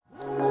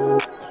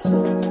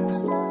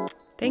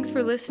Thanks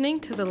for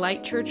listening to the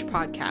Light Church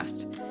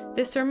podcast.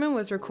 This sermon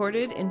was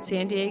recorded in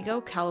San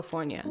Diego,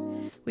 California.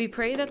 We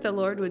pray that the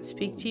Lord would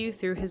speak to you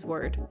through His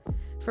Word.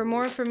 For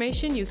more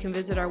information, you can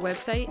visit our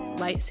website,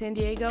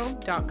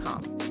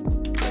 lightsandiego.com.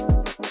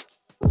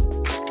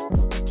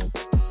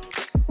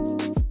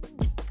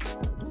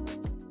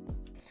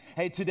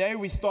 Hey, today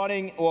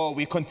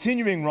we're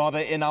continuing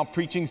in our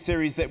preaching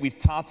series that we've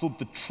titled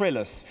The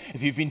Trellis.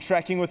 If you've been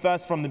tracking with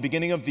us from the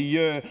beginning of the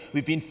year,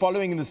 we've been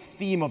following this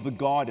theme of the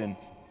garden.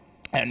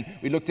 And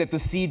we looked at the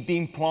seed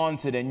being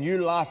planted and new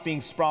life being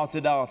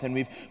sprouted out. And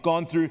we've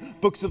gone through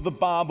books of the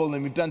Bible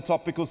and we've done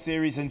topical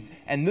series.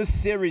 And this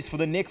series for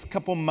the next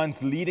couple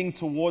months leading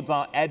towards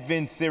our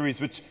Advent series,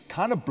 which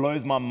kind of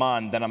blows my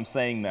mind that I'm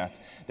saying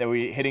that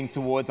we're heading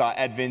towards our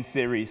Advent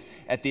series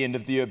at the end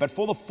of the year. But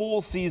for the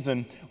fall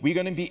season, we're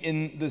going to be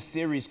in this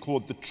series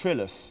called The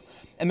Trellis.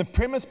 And the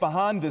premise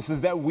behind this is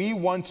that we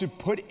want to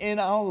put in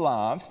our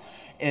lives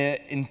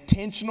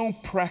intentional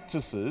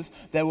practices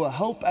that will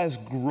help us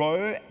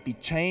grow, be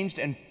changed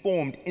and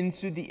formed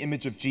into the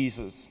image of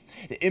Jesus.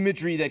 The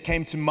imagery that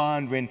came to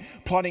mind when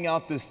plotting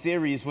out this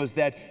series was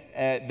that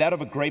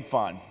of a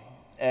grapevine.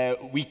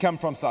 We come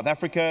from South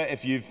Africa,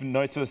 if you've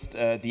noticed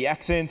the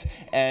accent,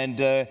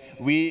 and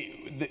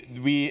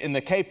we in the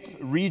Cape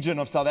region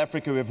of South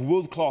Africa, we have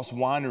world-class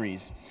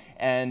wineries.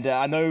 And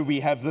I know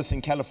we have this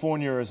in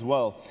California as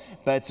well.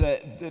 But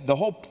the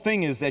whole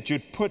thing is that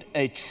you'd put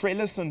a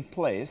trellis in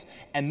place,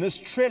 and this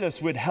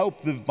trellis would help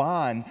the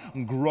vine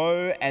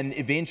grow and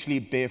eventually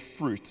bear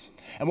fruit.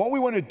 And what we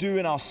want to do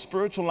in our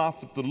spiritual life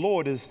with the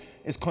Lord is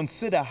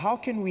consider how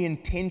can we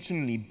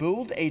intentionally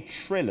build a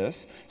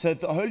trellis so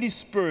that the Holy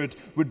Spirit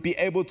would be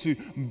able to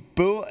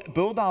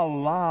build our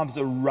lives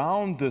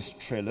around this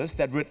trellis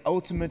that would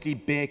ultimately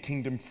bear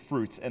kingdom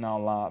fruit in our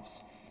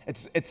lives.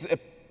 It's a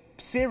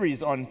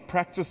series on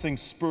practicing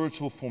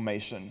spiritual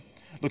formation,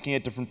 looking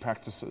at different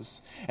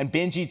practices. And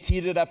Benji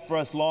teed it up for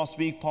us last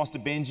week. Pastor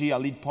Benji, our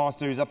lead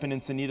pastor, is up in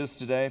Encinitas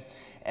today.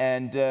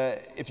 And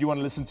if you want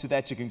to listen to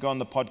that, you can go on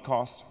the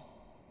podcast.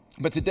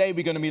 But today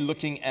we're going to be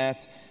looking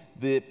at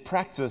the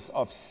practice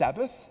of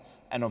Sabbath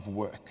and of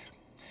work.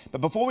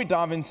 But before we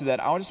dive into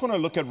that, I just want to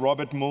look at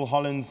Robert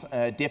Mulholland's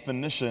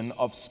definition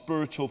of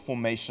spiritual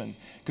formation,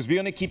 because we're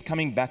going to keep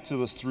coming back to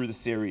this through the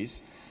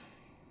series.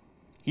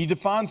 He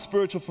defines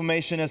spiritual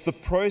formation as the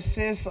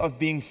process of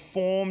being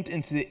formed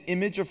into the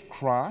image of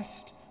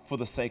Christ for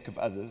the sake of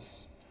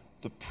others.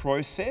 The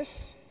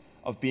process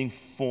of being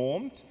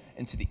formed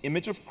into the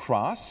image of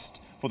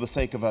Christ for the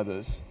sake of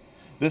others.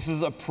 This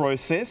is a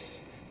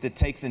process that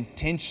takes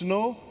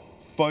intentional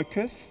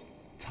focus,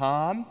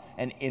 time,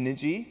 and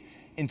energy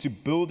into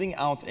building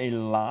out a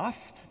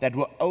life that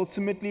will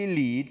ultimately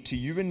lead to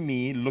you and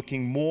me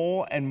looking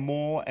more and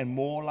more and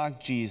more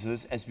like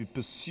Jesus as we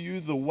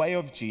pursue the way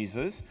of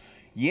Jesus.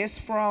 Yes,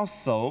 for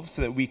ourselves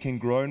so that we can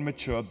grow and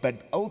mature,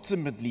 but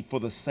ultimately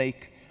for the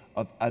sake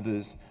of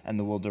others and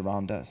the world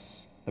around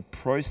us. The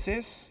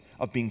process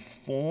of being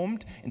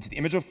formed into the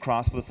image of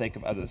Christ for the sake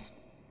of others.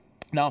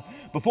 Now,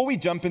 before we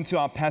jump into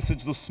our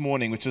passage this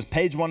morning, which is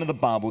page 1 of the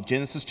Bible,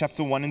 Genesis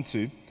chapter 1 and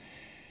 2,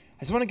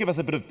 I just want to give us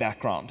a bit of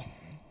background.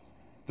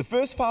 The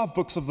first 5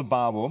 books of the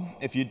Bible,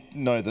 if you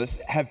know this,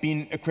 have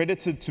been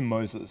accredited to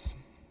Moses,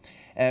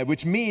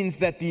 which means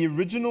that the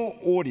original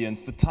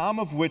audience, the time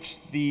of which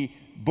the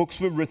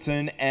books were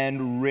written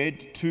and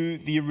read to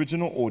the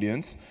original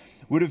audience,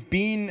 would have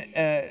been,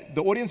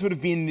 the audience would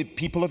have been the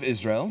people of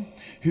Israel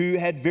who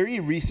had very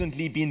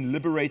recently been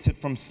liberated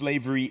from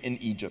slavery in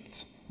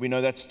Egypt. We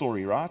know that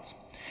story, right?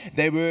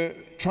 They were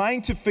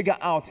trying to figure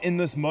out in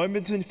this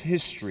moment in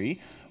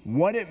history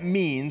what it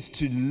means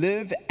to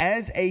live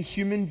as a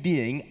human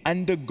being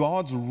under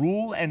God's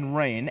rule and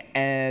reign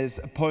as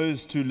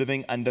opposed to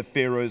living under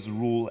Pharaoh's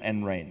rule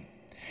and reign.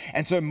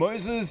 And so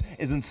Moses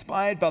is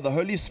inspired by the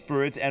Holy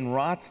Spirit and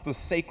writes the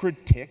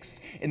sacred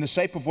text in the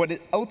shape of what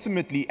it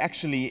ultimately,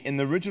 actually, in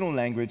the original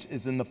language,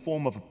 is in the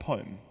form of a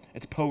poem.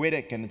 It's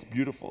poetic and it's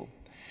beautiful.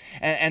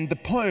 And the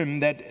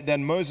poem that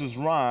Moses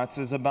writes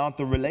is about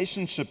the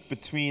relationship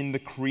between the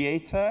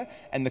Creator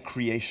and the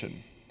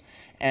creation.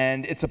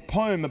 And it's a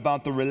poem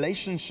about the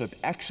relationship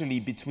actually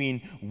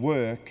between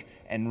work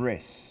and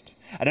rest.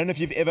 I don't know if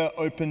you've ever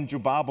opened your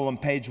Bible on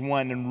page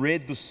 1 and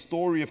read the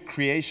story of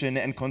creation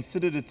and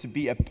considered it to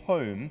be a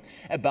poem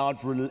about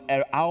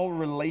our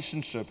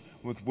relationship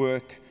with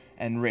work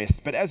and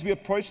rest. But as we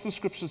approach the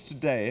scriptures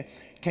today,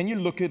 can you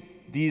look at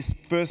these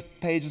first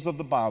pages of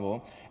the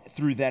Bible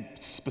through that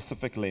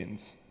specific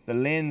lens? The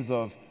lens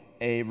of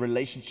a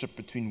relationship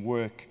between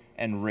work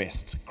and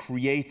rest,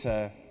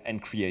 creator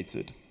and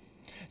created.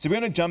 So we're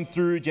going to jump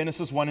through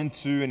Genesis 1 and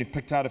 2, and we've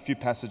picked out a few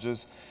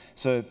passages.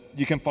 So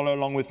you can follow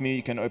along with me.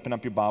 You can open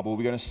up your Bible.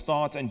 We're going to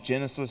start in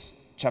Genesis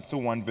chapter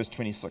 1, verse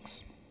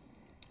 26.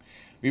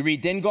 We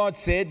read, "Then God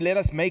said, 'Let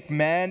us make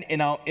man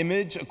in our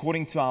image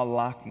according to our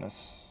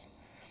likeness.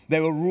 They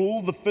will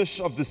rule the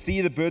fish of the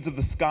sea, the birds of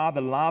the sky,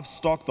 the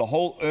livestock, the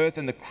whole earth,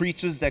 and the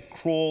creatures that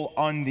crawl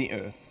on the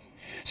earth.'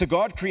 So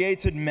God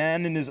created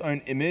man in his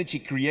own image. He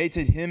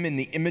created him in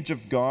the image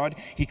of God.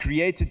 He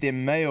created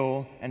them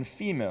male and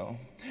female.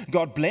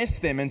 God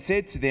blessed them and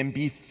said to them,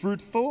 "Be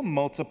fruitful,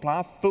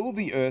 multiply, fill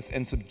the earth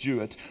and subdue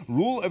it.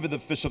 Rule over the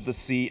fish of the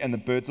sea and the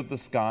birds of the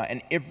sky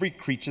and every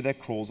creature that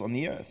crawls on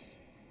the earth."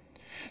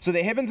 So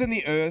the heavens and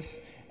the earth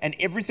and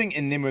everything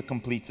in them were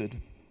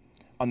completed.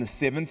 On the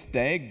seventh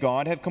day,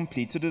 God had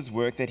completed his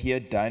work that he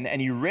had done, and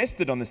he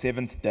rested on the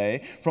seventh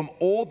day from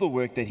all the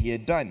work that he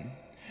had done.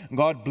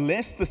 God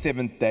blessed the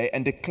seventh day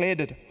and declared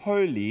it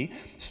holy,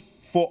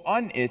 for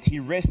on it he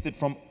rested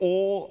from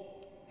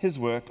all his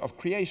work of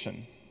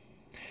creation.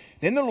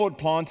 Then the Lord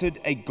planted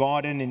a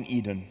garden in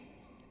Eden,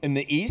 in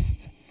the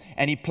east,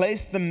 and he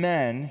placed the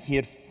man he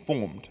had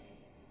formed.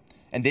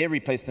 And there he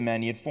placed the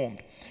man he had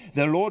formed.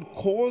 The Lord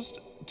caused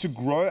to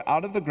grow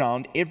out of the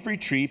ground every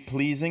tree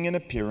pleasing in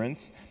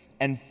appearance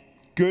and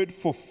good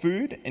for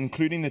food,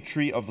 including the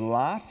tree of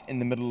life in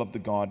the middle of the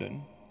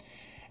garden,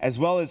 as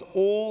well as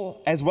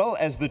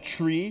the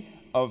tree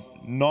of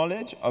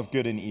knowledge of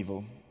good and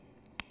evil.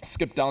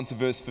 Skip down to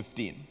verse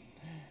 15.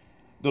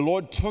 The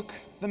Lord took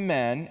the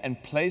man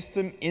and placed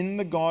him in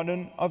the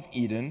Garden of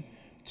Eden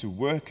to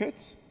work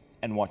it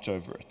and watch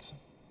over it.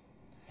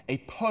 A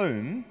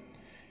poem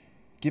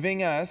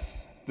giving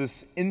us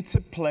this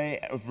interplay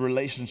of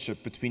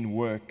relationship between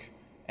work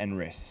and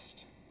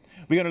rest.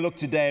 We're going to look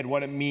today at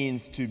what it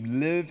means to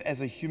live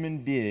as a human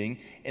being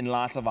in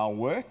light of our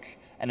work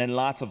and in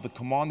light of the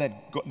command that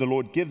the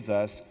Lord gives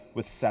us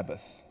with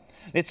Sabbath.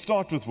 Let's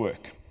start with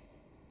work.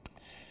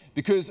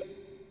 Because,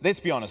 let's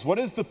be honest, what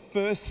is the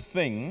first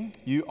thing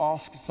you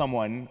ask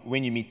someone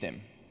when you meet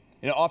them?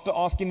 After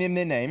asking them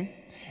their name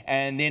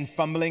and then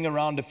fumbling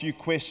around a few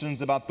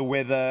questions about the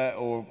weather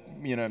or,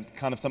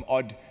 kind of some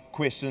odd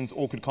questions,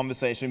 awkward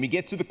conversation, we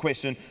get to the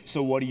question,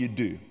 so what do you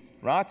do?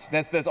 Right?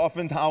 That's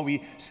often how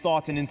we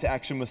start an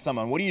interaction with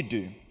someone. What do you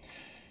do?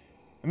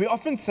 And we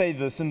often say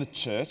this in the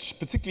church,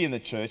 particularly in the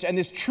church, and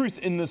there's truth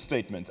in this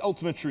statement,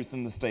 ultimate truth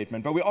in the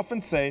statement, but we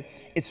often say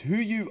it's who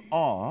you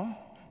are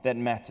that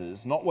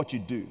matters, not what you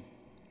do,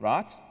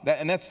 right?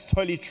 And that's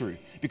totally true.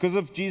 Because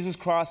of Jesus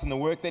Christ and the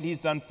work that he's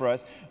done for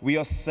us, we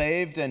are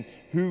saved, and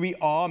who we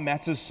are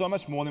matters so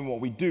much more than what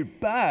we do.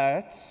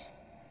 But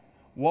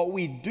what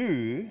we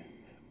do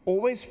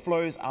always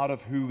flows out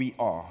of who we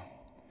are.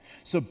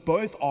 So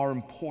both are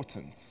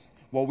important.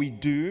 What we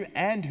do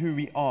and who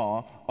we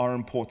are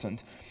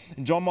important.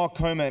 John Mark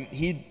Comer,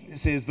 he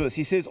says this.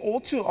 He says,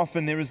 all too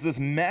often there is this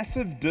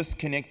massive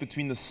disconnect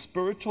between the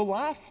spiritual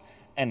life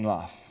and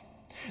life.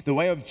 The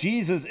way of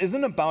Jesus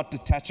isn't about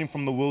detaching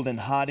from the world and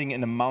hiding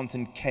in a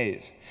mountain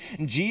cave.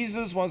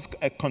 Jesus was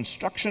a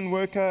construction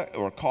worker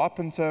or a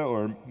carpenter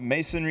or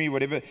masonry,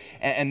 whatever,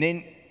 and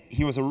then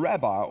he was a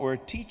rabbi or a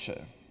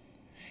teacher.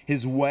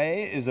 His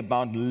way is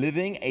about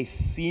living a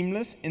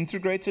seamless,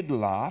 integrated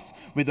life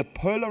where the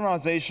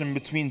polarization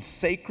between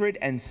sacred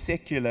and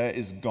secular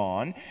is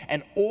gone,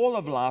 and all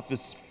of life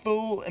is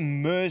full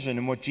immersion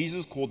in what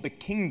Jesus called the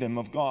kingdom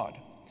of God.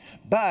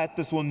 But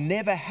this will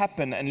never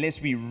happen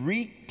unless we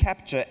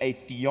recapture a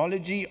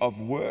theology of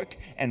work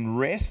and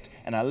rest,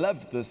 and I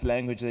love this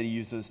language that he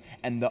uses,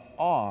 and the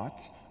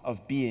art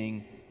of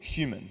being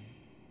human.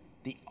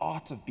 The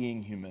art of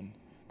being human.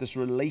 This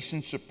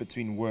relationship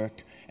between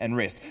work and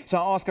rest. So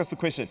I ask us the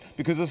question,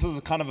 because this is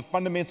kind of a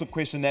fundamental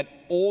question that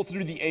all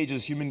through the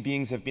ages human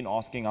beings have been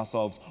asking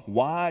ourselves: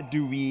 why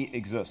do we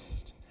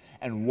exist?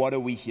 And what are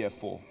we here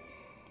for?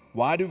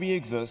 Why do we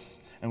exist?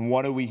 And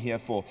what are we here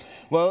for?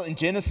 Well, in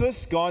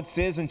Genesis, God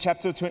says in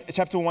chapter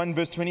 1,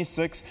 verse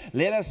 26,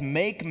 let us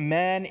make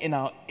man in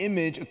our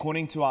image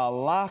according to our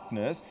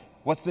likeness.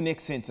 What's the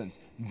next sentence?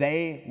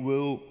 They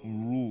will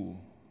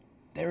rule.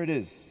 There it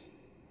is.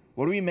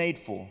 What are we made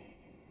for?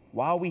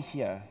 Why are we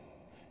here?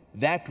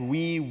 That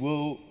we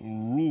will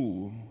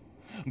rule.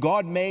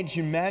 God made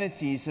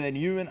humanity so that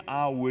you and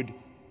I would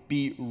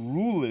be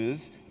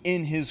rulers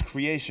in his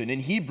creation.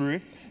 In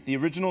Hebrew, the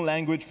original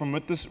language from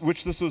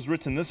which this was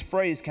written, this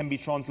phrase can be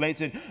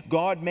translated,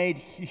 God made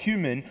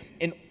human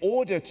in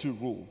order to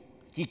rule.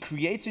 He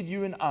created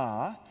you and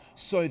I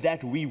so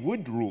that we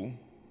would rule.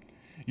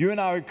 You and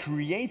I are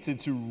created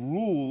to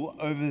rule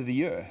over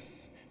the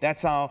earth.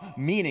 That's our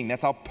meaning,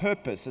 that's our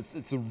purpose.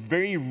 It's the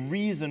very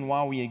reason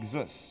why we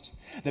exist.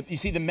 You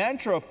see, the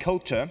mantra of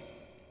culture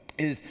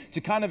is to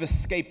kind of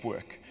escape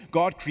work.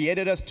 God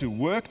created us to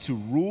work, to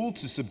rule,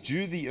 to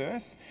subdue the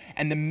earth.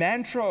 And the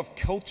mantra of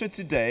culture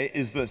today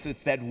is this: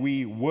 it's that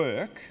we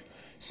work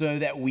so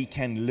that we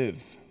can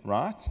live,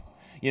 right?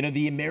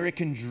 The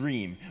American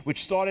dream,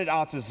 which started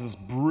out as this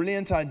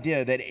brilliant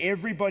idea that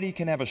everybody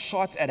can have a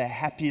shot at a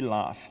happy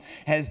life,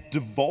 has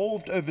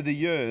devolved over the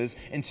years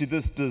into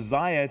this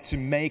desire to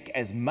make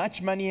as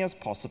much money as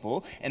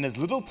possible in as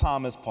little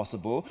time as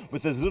possible,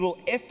 with as little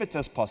effort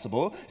as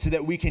possible, so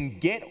that we can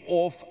get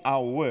off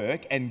our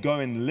work and go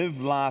and live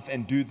life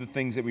and do the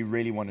things that we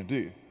really want to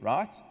do,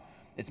 right?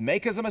 It's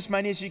make as much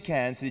money as you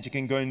can so that you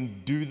can go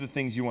and do the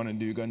things you want to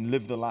do, go and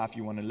live the life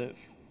you want to live.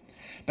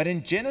 But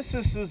in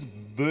Genesis's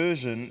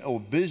version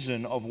or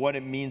vision of what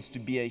it means to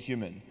be a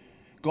human,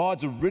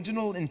 God's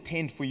original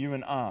intent for you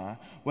and I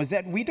was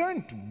that we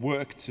don't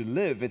work to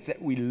live, it's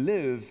that we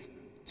live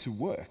to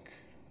work.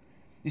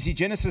 You see,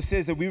 Genesis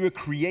says that we were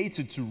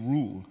created to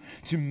rule,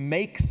 to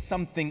make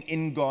something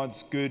in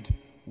God's good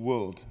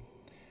world.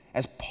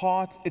 It's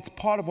part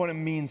of what it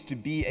means to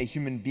be a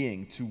human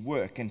being, to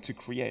work and to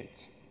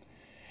create.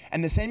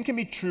 And the same can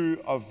be true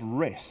of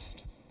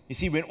rest. You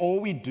see, when all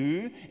we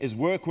do is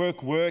work,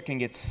 and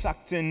get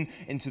sucked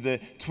into the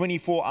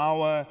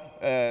 24-hour,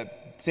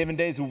 7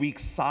 days a week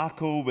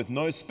cycle with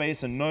no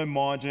space and no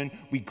margin,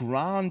 we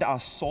ground our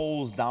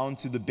souls down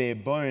to the bare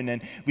bone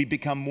and we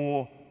become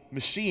more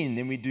machine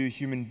than we do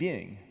human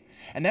being.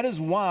 And that is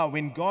why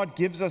when God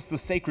gives us the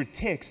sacred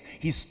text,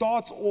 He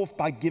starts off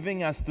by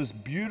giving us this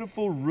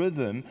beautiful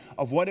rhythm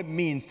of what it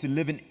means to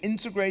live an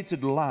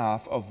integrated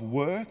life of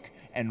work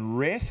and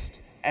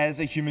rest as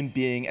a human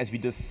being as we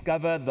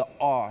discover the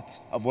art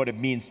of what it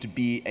means to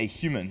be a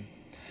human.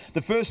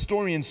 The first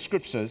story in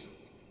Scriptures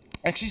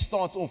actually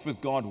starts off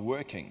with God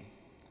working.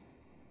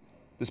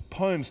 This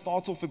poem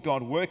starts off with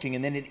God working,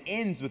 and then it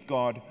ends with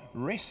God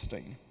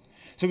resting.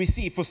 So we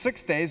see for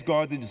 6 days,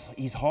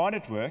 He's hard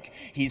at work,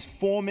 He's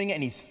forming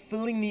and He's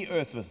filling the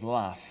earth with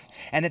life.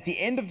 And at the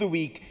end of the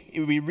week,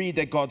 we read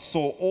that God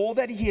saw all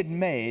that He had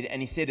made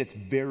and He said it's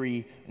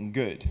very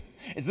good.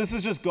 This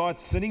is just God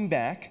sitting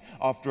back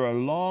after a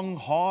long,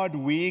 hard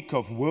week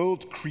of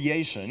world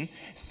creation,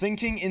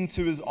 sinking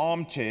into His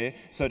armchair,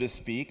 so to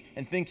speak,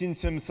 and thinking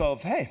to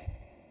Himself, hey,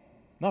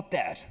 not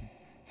bad.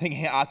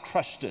 Thinking, I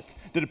crushed it,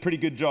 did a pretty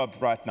good job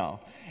right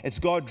now. It's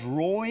God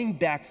drawing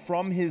back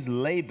from His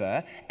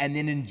labor and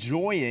then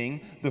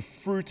enjoying the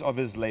fruit of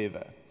His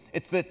labor.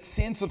 It's that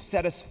sense of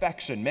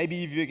satisfaction. Maybe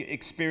you've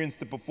experienced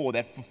it before,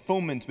 that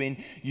fulfillment when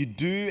you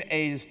do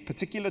a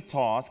particular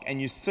task and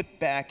you sit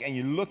back and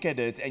you look at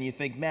it and you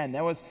think, man,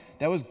 that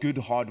was good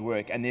hard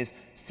work. And there's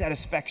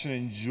satisfaction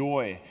and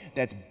joy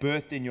that's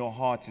birthed in your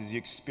heart as you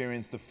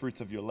experience the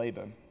fruits of your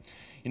labor.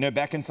 You know,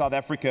 back in South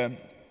Africa,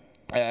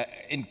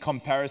 in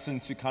comparison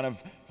to kind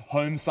of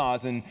home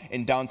size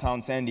in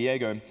downtown San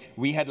Diego,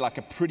 we had like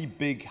a pretty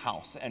big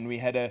house and we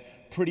had a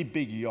pretty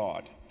big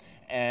yard.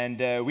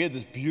 And we had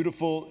this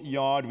beautiful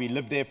yard. We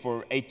lived there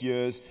for 8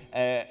 years.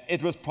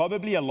 It was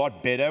probably a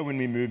lot better when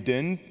we moved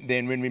in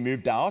than when we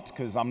moved out,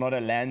 because I'm not a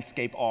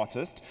landscape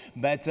artist.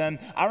 But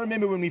I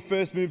remember when we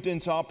first moved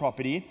into our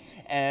property,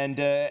 and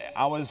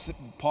I was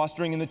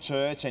pastoring in the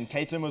church, and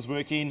Caitlin was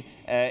working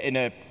in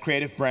a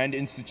creative brand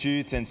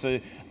institute. And so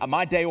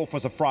my day off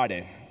was a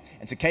Friday.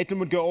 And so Caitlin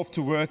would go off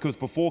to work. It was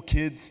before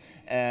kids,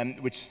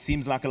 which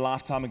seems like a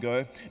lifetime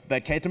ago.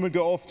 But Caitlin would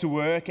go off to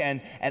work, and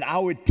I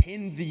would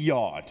tend the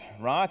yard,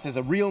 right, as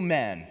a real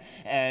man.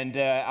 And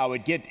I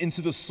would get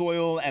into the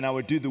soil, and I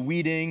would do the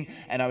weeding,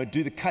 and I would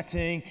do the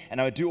cutting, and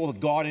I would do all the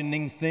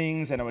gardening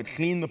things, and I would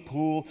clean the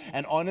pool.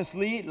 And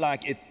honestly,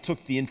 like, it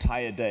took the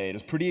entire day. It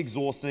was pretty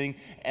exhausting,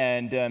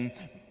 and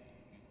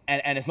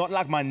it's not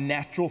like my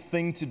natural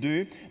thing to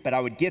do, but I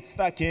would get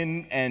stuck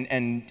in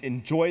and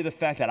enjoy the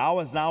fact that I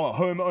was now a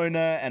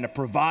homeowner and a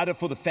provider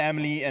for the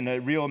family and a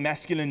real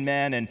masculine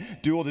man and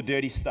do all the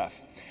dirty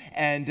stuff.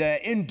 And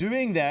in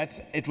doing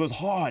that, it was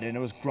hard and it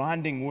was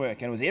grinding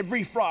work. And it was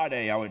every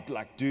Friday I would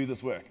do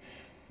this work.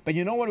 But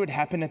you know what would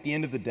happen at the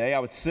end of the day? I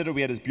would sit, we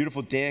had this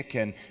beautiful deck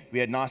and we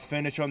had nice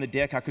furniture on the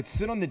deck. I could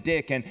sit on the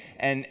deck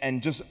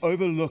and just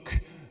overlook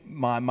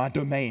my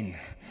domain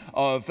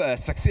of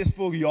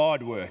successful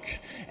yard work,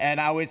 and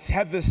I would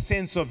have this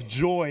sense of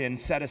joy and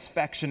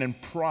satisfaction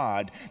and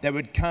pride that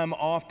would come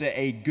after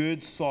a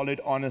good,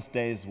 solid, honest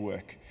day's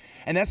work.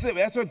 And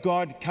that's what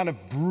God kind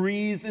of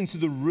breathed into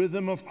the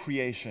rhythm of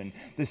creation,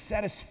 the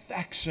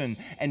satisfaction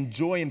and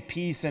joy and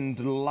peace and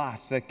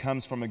delight that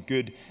comes from a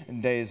good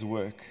day's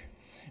work.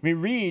 We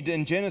read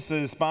in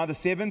Genesis, by the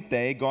seventh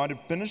day, God had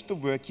finished the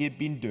work He had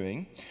been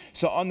doing.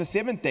 So on the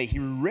seventh day, He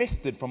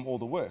rested from all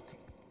the work.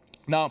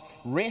 Now,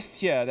 rest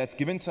here that's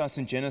given to us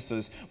in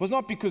Genesis was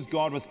not because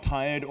God was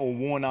tired or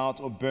worn out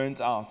or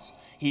burnt out.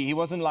 He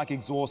wasn't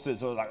exhausted,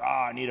 so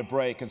I need a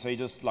break, and so He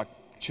just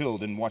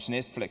chilled and watched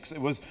Netflix. It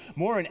was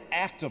more an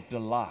act of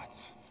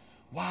delight.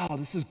 Wow,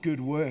 this is good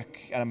work,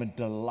 and I'm a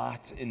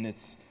delight in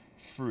its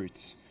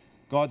fruit.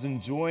 God's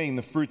enjoying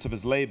the fruits of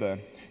His labor.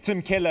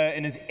 Tim Keller,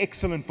 in his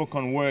excellent book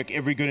on work,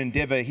 Every Good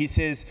Endeavor, he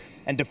says,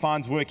 and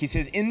defines work, he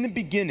says, in the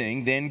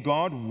beginning, then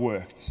God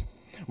worked.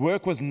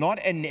 Work was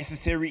not a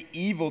necessary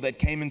evil that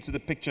came into the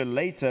picture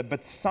later,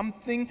 but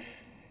something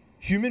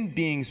human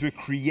beings were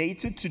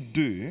created to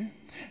do,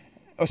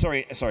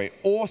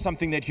 or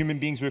something that human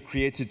beings were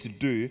created to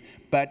do,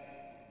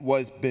 but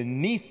was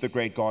beneath the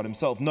great God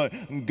Himself. No,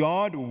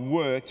 God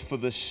worked for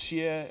the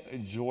sheer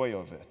joy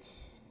of it.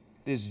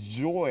 There's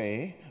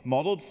joy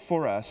modeled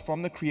for us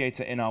from the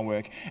Creator in our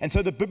work. And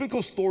so the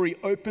biblical story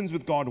opens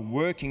with God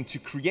working to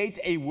create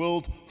a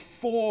world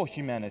for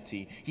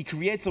humanity. He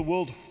creates a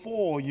world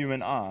for you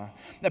and I,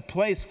 a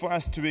place for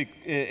us to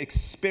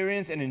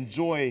experience and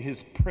enjoy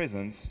His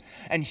presence.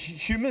 And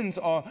humans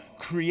are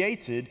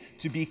created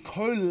to be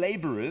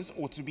co-laborers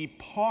or to be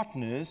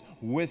partners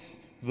with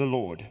the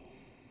Lord.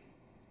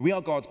 We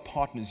are God's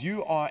partners.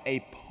 You are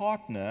a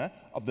partner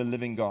of the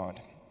living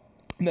God.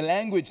 The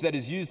language that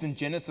is used in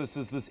Genesis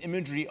is this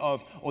imagery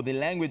of, or the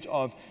language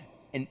of,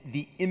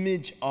 the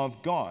image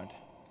of God.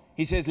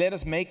 He says, let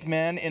us make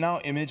man in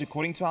our image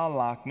according to our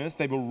likeness.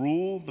 They will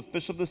rule the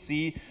fish of the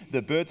sea,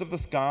 the birds of the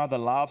sky, the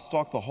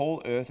livestock, the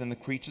whole earth, and the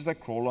creatures that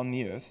crawl on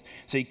the earth.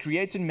 So he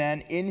created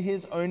man in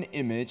his own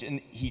image,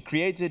 and he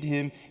created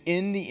him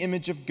in the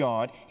image of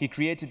God. He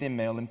created them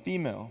male and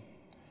female.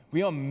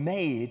 We are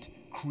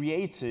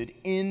created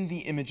in the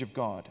image of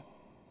God.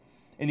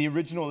 In the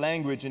original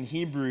language, in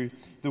Hebrew,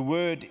 the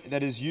word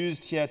that is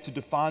used here to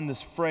define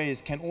this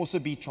phrase can also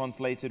be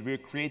translated, we were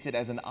created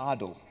as an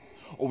idol,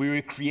 or we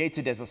were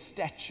created as a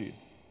statue.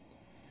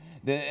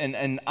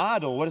 An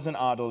idol, what is an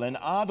idol? An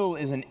idol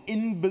is an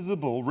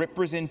invisible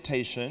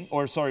representation,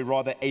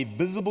 a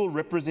visible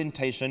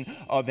representation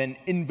of an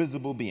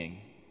invisible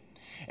being.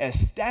 A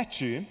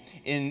statue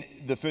in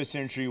the first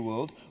century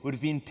world would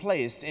have been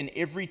placed in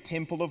every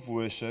temple of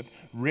worship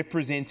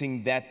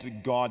representing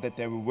that God that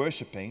they were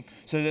worshiping,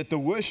 so that the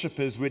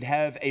worshippers would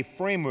have a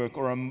framework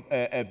or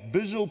a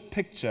visual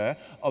picture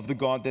of the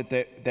God that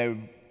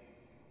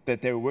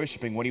they were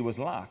worshiping, what he was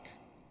like.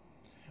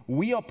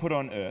 We are put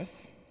on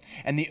earth,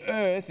 and the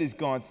earth is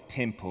God's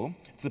temple.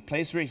 It's the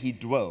place where he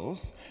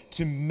dwells,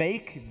 to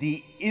make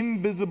the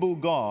invisible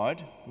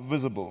God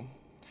visible.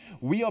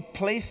 We are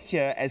placed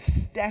here as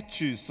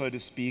statues, so to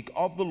speak,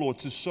 of the Lord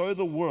to show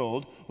the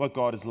world what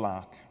God is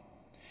like.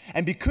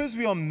 And because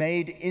we are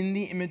made in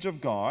the image of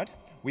God,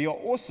 we are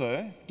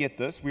also, get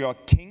this, we are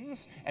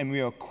kings and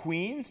we are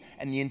queens,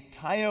 and the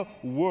entire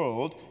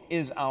world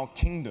is our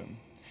kingdom.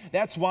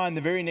 That's why in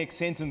the very next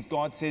sentence,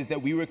 God says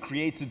that we were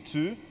created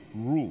to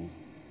rule.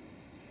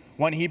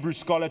 One Hebrew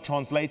scholar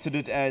translated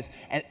it as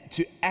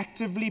to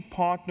actively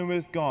partner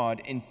with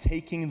God in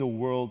taking the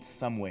world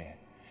somewhere.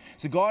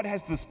 So God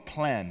has this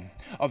plan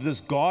of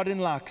this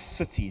garden-like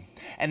city,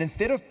 and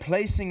instead of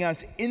placing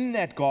us in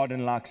that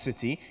garden-like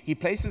city, he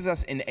places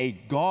us in a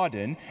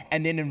garden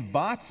and then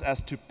invites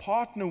us to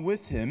partner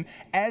with him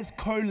as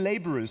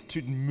co-laborers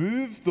to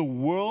move the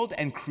world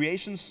and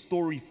creation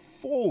story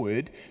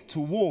forward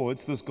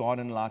towards this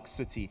garden-like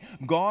city.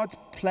 God's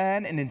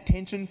plan and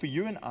intention for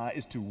you and I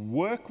is to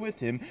work with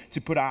him,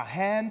 to put our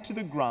hand to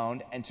the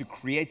ground and to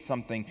create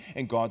something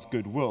in God's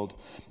good world.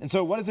 And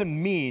so what does it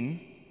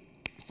mean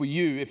for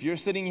you, if you're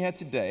sitting here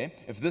today,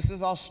 if this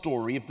is our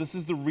story, if this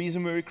is the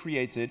reason we were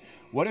created?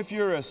 What if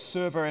you're a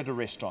server at a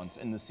restaurant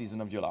in this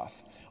season of your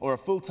life, or a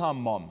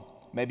full-time mom?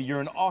 Maybe you're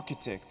an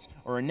architect,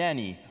 or a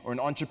nanny, or an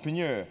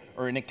entrepreneur,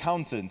 or an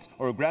accountant,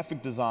 or a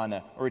graphic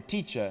designer, or a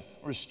teacher,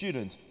 or a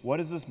student. What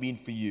does this mean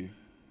for you?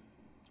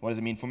 What does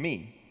it mean for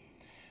me?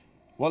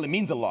 Well, it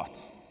means a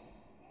lot.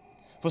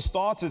 For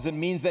starters, it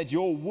means that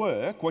your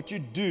work, what you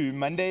do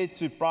Monday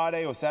to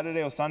Friday or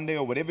Saturday or Sunday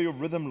or whatever your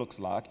rhythm looks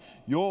like,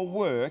 your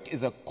work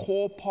is a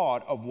core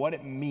part of what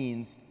it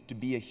means to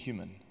be a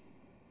human.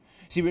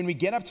 See, when we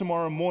get up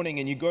tomorrow morning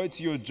and you go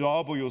to your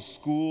job or your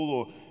school,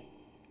 or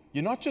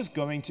you're not just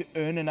going to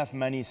earn enough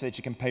money so that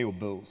you can pay your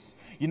bills.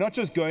 You're not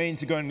just going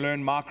to go and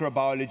learn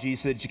microbiology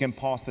so that you can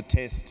pass the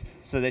test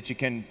so that you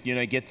can,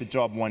 get the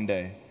job one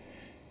day.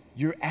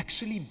 You're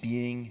actually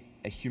being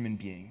a human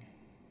being.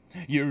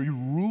 You're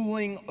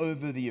ruling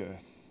over the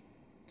earth.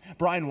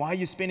 Brian, why are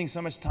you spending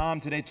so much time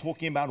today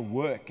talking about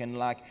work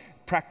and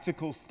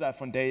practical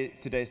stuff on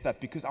day-to-day stuff?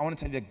 Because I want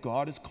to tell you that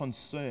God is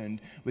concerned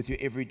with your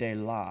everyday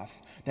life,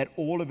 that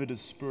all of it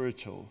is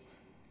spiritual.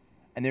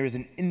 And there is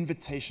an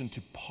invitation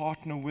to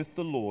partner with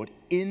the Lord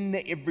in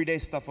the everyday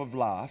stuff of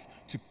life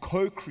to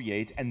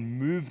co-create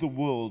and move the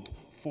world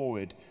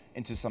forward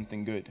into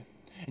something good.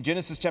 In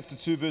Genesis chapter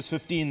 2, verse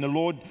 15, the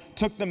Lord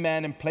took the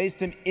man and placed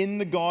him in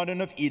the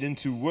Garden of Eden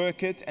to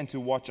work it and to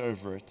watch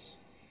over it.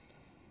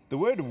 The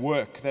word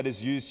work that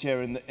is used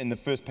here in the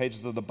first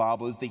pages of the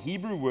Bible is the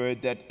Hebrew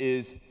word that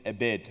is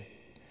abed.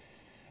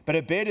 But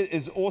abed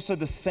is also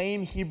the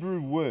same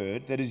Hebrew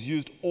word that is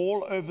used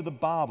all over the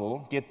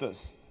Bible, get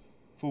this,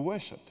 for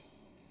worship.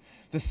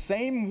 The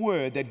same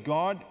word that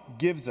God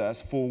gives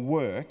us for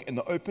work in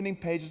the opening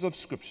pages of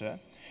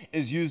Scripture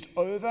is used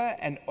over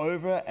and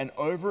over and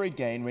over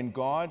again when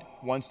God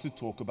wants to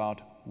talk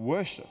about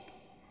worship.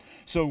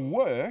 So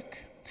work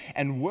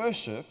and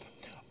worship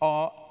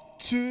are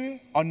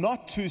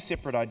not two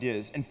separate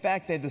ideas. In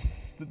fact, they're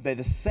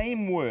the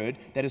same word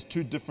that has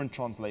two different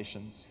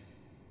translations.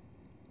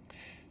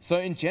 So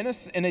in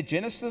a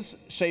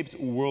Genesis-shaped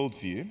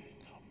worldview,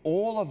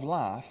 all of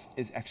life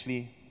is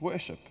actually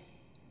worship.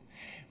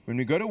 When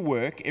we go to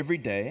work every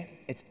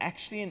day, it's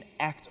actually an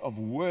act of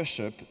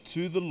worship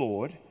to the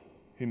Lord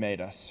who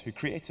made us, who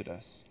created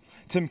us.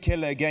 Tim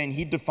Keller, again,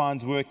 he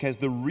defines work as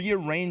the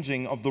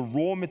rearranging of the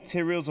raw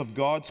materials of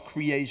God's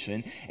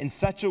creation in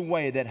such a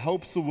way that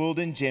helps the world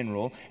in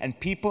general and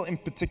people in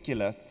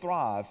particular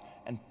thrive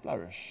and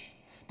flourish.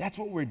 That's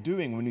what we're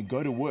doing when we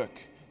go to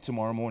work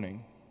tomorrow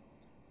morning.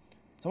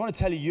 So I want to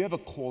tell you, you have a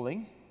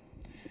calling.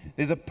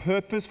 There's a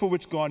purpose for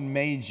which God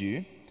made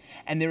you,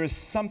 and there is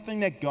something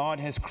that God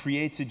has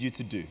created you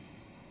to do.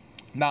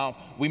 Now,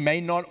 we may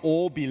not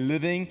all be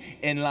living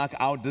in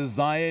our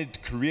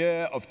desired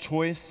career of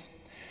choice,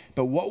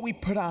 But what we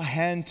put our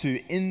hand to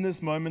in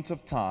this moment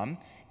of time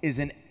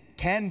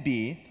can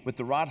be, with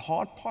the right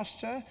heart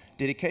posture,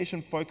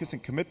 dedication, focus,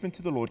 and commitment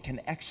to the Lord, can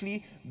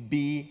actually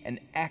be an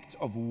act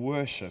of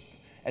worship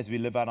as we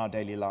live out our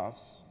daily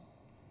lives.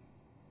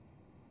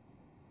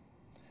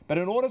 But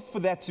in order for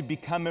that to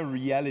become a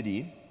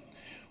reality,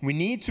 we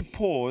need to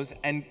pause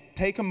and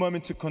take a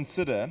moment to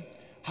consider,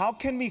 how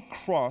can we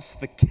cross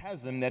the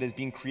chasm that has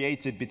been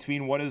created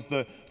between what is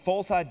the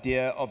false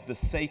idea of the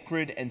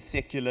sacred and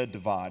secular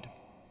divide?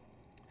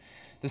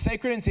 The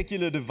sacred and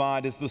secular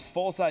divide is this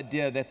false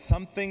idea that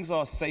some things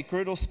are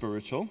sacred or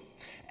spiritual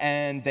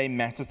and they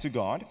matter to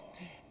God,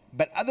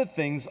 but other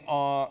things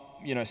are,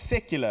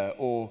 secular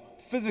or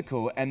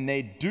physical and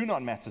they do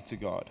not matter to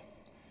God.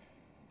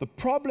 The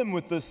problem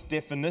with this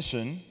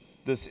definition,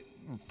 this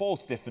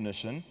false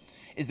definition,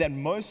 is that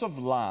most of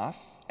life,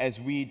 as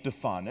we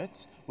define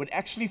it, would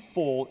actually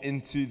fall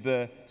into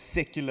the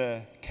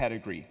secular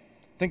category.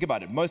 Think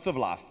about it. Most of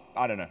life,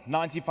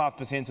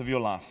 95% of your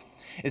life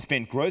is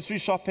spent grocery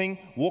shopping,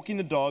 walking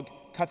the dog,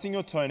 cutting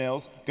your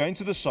toenails, going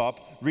to the shop,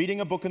 reading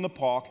a book in the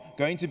park,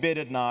 going to bed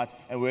at night,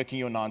 and working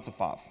your 9 to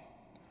 5.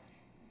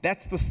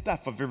 That's the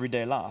stuff of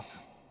everyday life.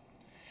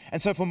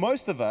 And so for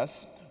most of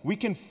us, we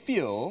can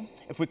feel,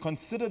 if we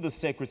consider the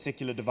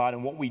sacred-secular divide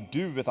and what we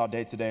do with our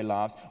day-to-day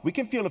lives, we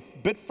can feel a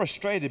bit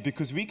frustrated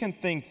because we can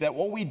think that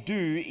what we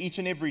do each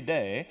and every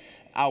day,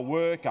 our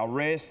work, our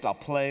rest, our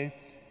play,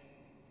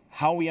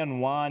 how we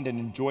unwind and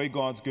enjoy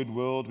God's good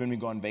world when we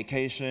go on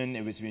vacation,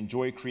 as we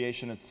enjoy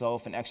creation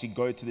itself and actually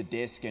go to the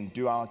desk and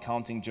do our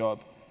accounting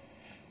job,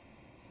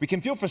 we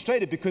can feel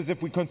frustrated because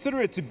if we consider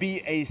it to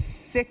be a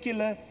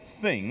secular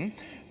thing,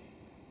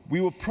 we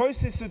will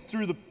process it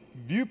through the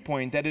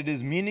viewpoint that it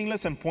is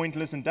meaningless and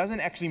pointless and doesn't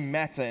actually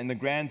matter in the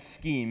grand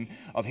scheme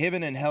of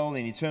heaven and hell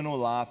and eternal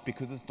life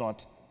because it's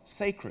not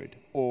sacred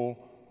or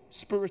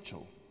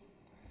spiritual.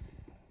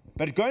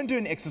 But go and do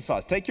an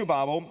exercise. Take your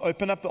Bible,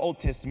 open up the Old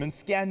Testament,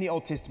 scan the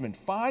Old Testament.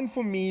 Find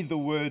for me the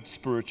word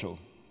spiritual.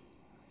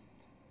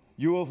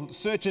 You will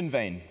search in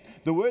vain.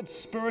 The word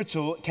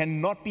spiritual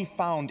cannot be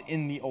found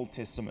in the Old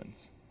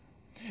Testament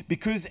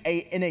because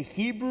in a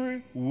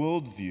Hebrew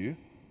worldview,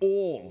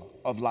 all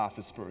of life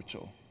is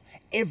spiritual.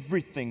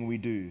 Everything we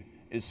do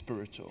is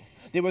spiritual.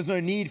 There was no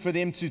need for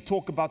them to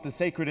talk about the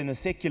sacred and the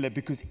secular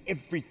because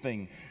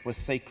everything was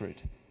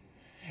sacred.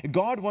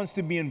 God wants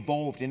to be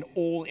involved in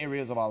all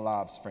areas of our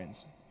lives,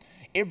 friends.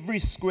 Every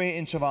square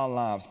inch of our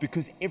lives,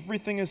 because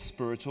everything is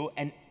spiritual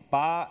and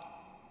by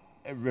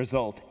a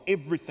result,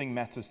 everything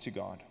matters to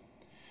God.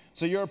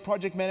 So you're a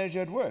project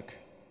manager at work.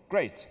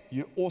 Great.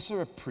 You're also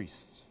a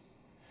priest.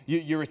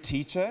 You're a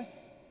teacher.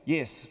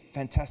 Yes,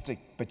 fantastic.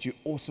 But you're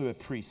also a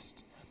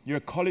priest. You're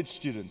a college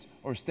student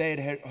or a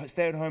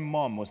stay-at-home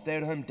mom or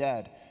stay-at-home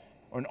dad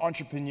or an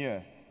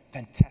entrepreneur.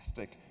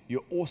 Fantastic.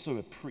 You're also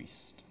a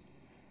priest.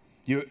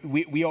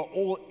 We are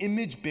all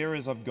image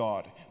bearers of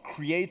God,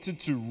 created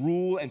to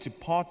rule and to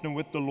partner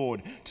with the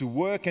Lord, to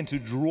work and to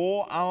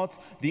draw out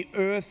the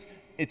earth,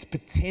 its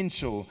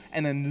potential,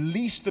 and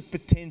unleash the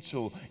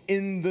potential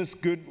in this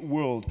good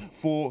world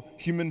for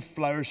human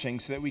flourishing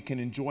so that we can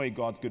enjoy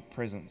God's good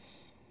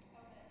presence.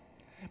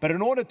 But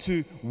in order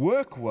to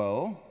work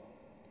well,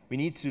 we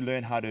need to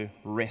learn how to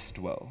rest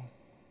well.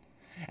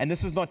 And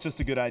this is not just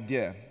a good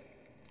idea.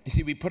 You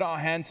see, we put our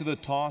hand to the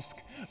task.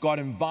 God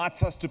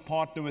invites us to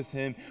partner with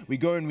Him. We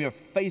go and we are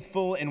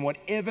faithful in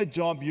whatever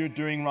job you're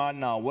doing right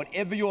now,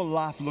 whatever your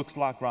life looks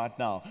like right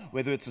now,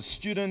 whether it's a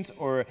student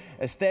or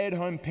a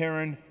stay-at-home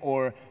parent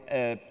or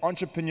an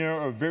entrepreneur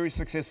or a very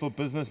successful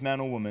businessman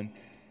or woman.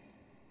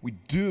 We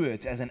do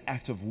it as an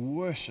act of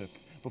worship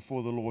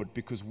before the Lord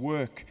because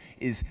work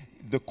is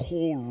the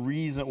core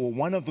reason or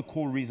one of the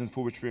core reasons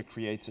for which we are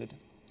created.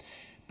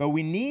 But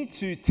we need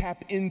to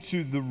tap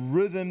into the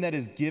rhythm that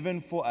is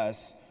given for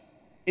us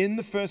in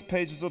the first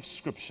pages of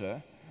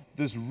Scripture,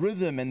 this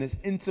rhythm and this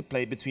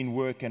interplay between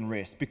work and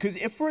rest. Because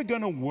if we're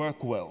going to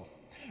work well,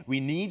 we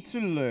need to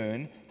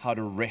learn how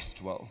to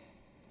rest well.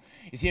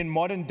 You see, in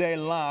modern day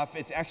life,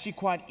 it's actually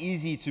quite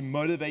easy to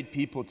motivate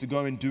people to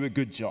go and do a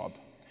good job,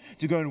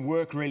 to go and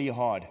work really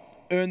hard,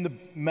 earn the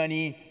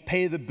money,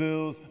 pay the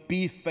bills,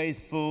 be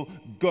faithful,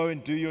 go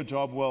and do your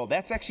job well.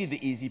 That's actually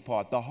the easy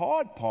part. The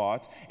hard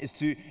part is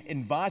to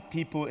invite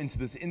people into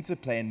this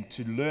interplay and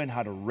to learn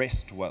how to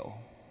rest well.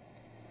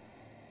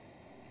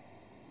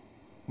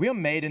 We are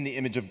made in the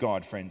image of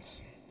God,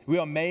 friends. We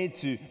are made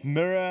to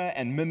mirror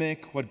and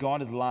mimic what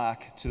God is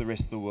like to the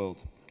rest of the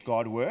world.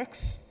 God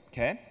works,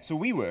 okay? So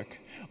we work.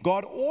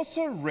 God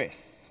also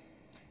rests.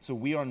 So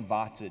we are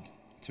invited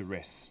to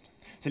rest.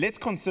 So let's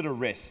consider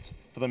rest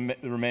for the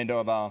remainder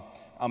of our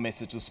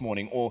message this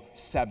morning, or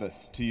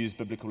Sabbath, to use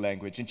biblical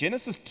language. In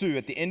Genesis 2,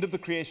 at the end of the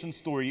creation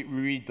story, we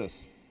read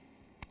this.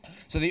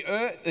 So the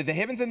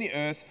heavens and the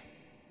earth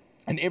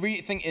and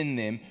everything in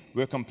them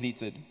were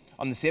completed.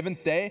 On the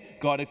seventh day,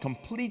 God had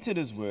completed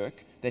His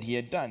work that He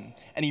had done,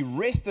 and He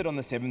rested on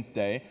the seventh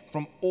day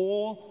from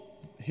all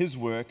His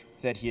work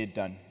that He had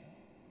done.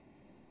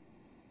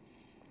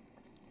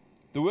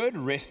 The word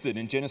rested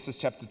in Genesis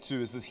chapter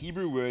 2 is this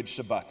Hebrew word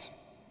Shabbat.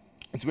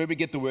 It's where we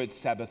get the word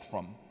Sabbath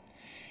from.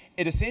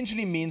 It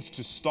essentially means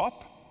to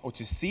stop or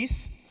to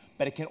cease,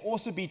 but it can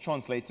also be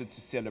translated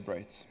to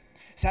celebrate.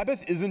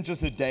 Sabbath isn't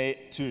just a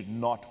day to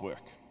not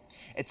work.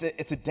 It's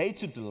a day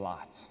to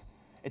delight.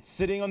 It's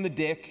sitting on the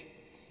deck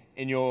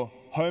in your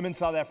home in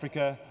South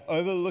Africa,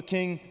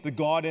 overlooking the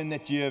garden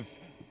that you have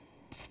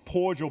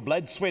poured your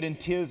blood, sweat, and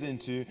tears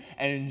into,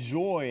 and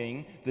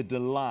enjoying the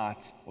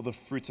delight or the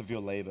fruit of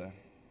your labor.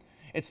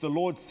 It's the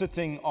Lord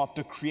sitting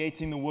after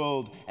creating the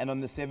world and on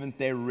the seventh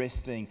day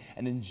resting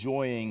and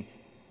enjoying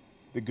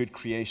the good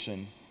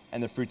creation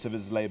and the fruits of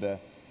his labor.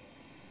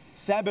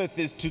 Sabbath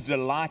is to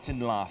delight in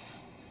life,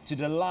 to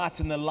delight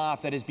in the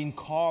life that has been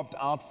carved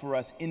out for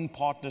us in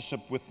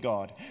partnership with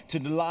God, to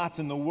delight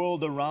in the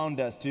world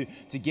around us, to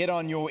get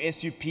on your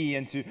SUP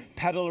and to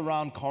paddle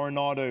around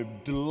Coronado,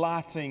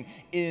 delighting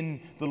in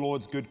the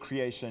Lord's good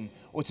creation,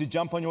 or to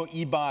jump on your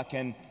e-bike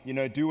and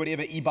do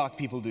whatever e-bike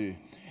people do,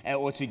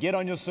 or to get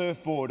on your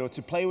surfboard, or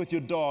to play with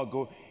your dog,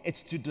 or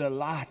it's to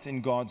delight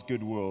in God's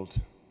good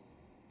world.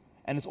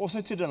 And it's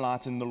also to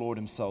delight in the Lord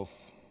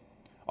himself.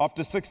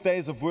 After 6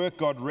 days of work,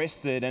 God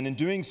rested, and in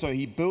doing so,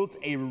 he built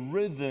a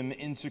rhythm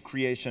into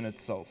creation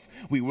itself.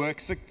 We work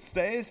 6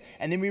 days,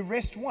 and then we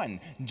rest one,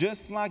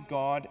 just like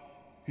God,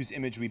 whose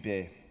image we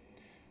bear.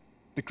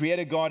 The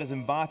Creator God is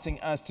inviting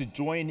us to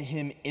join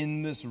him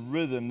in this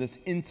rhythm, this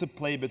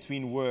interplay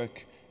between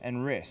work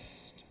and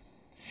rest.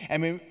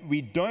 And when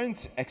we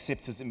don't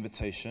accept his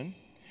invitation,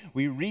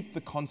 we reap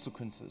the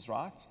consequences,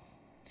 right?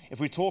 If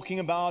we're talking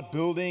about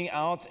building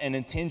out an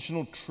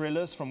intentional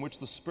trellis from which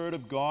the Spirit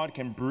of God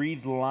can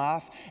breathe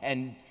life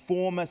and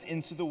form us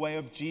into the way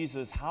of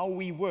Jesus, how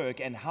we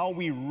work and how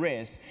we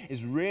rest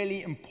is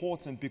really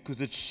important because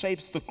it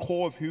shapes the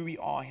core of who we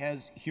are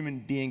as human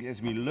beings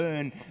as we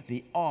learn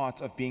the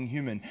art of being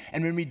human.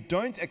 And when we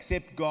don't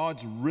accept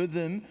God's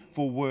rhythm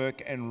for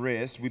work and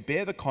rest, we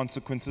bear the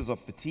consequences of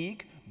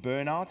fatigue,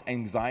 burnout,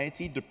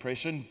 anxiety,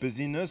 depression,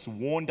 busyness,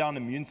 worn down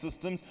immune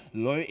systems,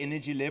 low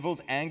energy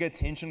levels, anger,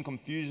 tension,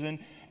 confusion,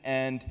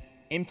 and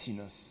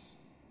emptiness.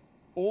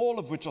 All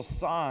of which are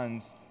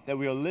signs that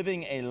we are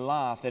living a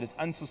life that is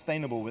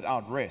unsustainable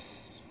without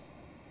rest.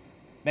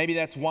 Maybe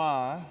that's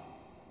why,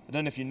 I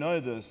don't know if you know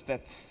this,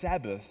 that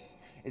Sabbath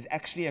is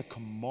actually a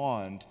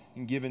command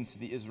given to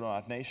the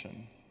Israelite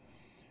nation.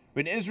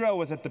 When Israel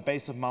was at the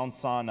base of Mount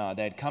Sinai,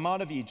 they had come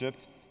out of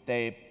Egypt,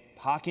 they're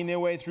hiking their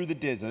way through the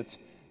desert.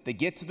 They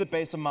get to the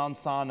base of Mount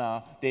Sinai,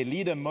 their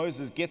leader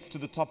Moses gets to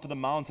the top of the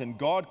mountain,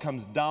 God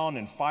comes down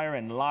in fire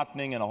and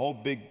lightning and a whole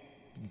big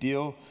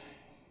deal,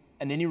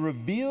 and then he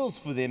reveals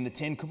for them the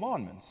 10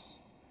 Commandments.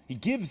 He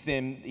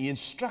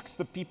instructs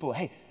the people,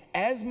 hey,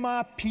 as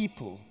my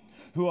people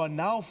who are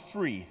now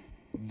free,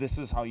 this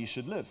is how you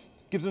should live.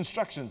 Gives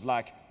instructions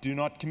like, do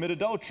not commit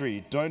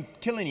adultery, don't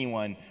kill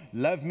anyone,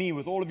 love me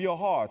with all of your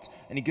heart,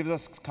 and he gives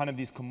us kind of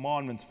these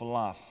commandments for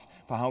life,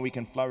 for how we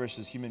can flourish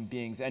as human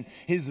beings. And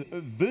his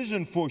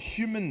vision for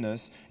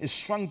humanness is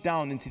shrunk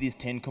down into these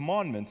 10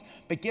 commandments.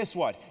 But guess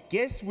what?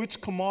 Guess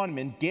which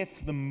commandment gets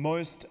the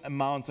most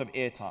amount of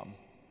airtime?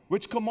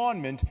 Which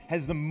commandment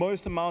has the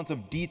most amount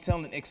of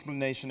detail and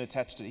explanation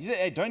attached to it? He said,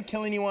 hey, don't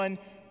kill anyone,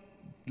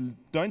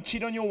 don't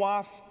cheat on your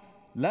wife,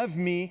 love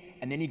me.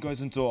 And then he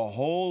goes into a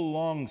whole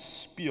long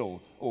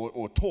spiel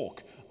or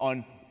talk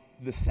on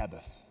the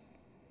Sabbath.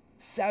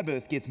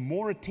 Sabbath gets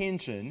more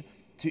attention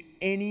to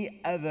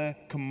any other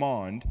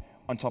command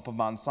on top of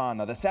Mount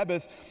Sinai. The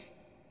Sabbath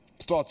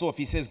starts off,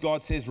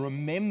 God says,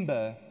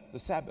 remember the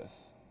Sabbath.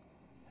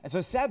 And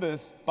so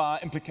Sabbath, by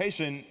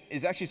implication,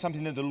 is actually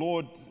something that the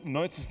Lord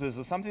notices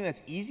as something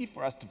that's easy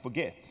for us to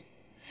forget.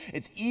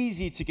 It's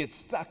easy to get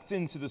stuck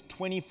into this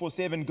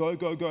 24/7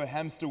 go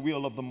hamster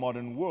wheel of the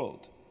modern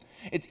world.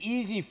 It's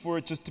easy for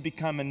it just to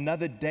become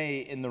another day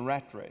in the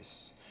rat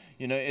race.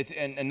 It's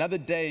another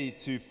day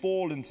to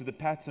fall into the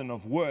pattern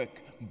of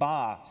work,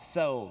 buy,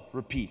 sell,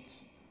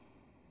 repeat.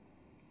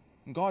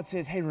 And God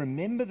says, hey,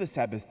 remember the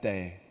Sabbath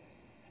day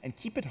and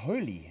keep it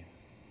holy.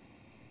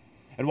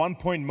 At one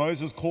point,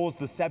 Moses calls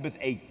the Sabbath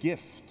a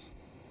gift.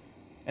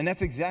 And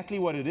that's exactly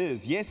what it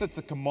is. Yes, it's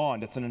a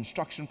command, it's an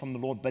instruction from the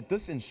Lord, but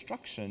this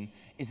instruction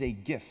is a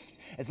gift.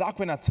 It's like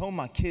when I tell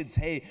my kids,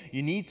 hey,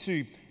 you need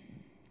to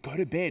go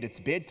to bed,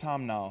 it's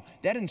bedtime now.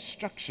 That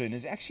instruction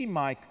is actually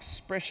my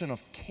expression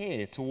of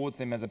care towards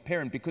them as a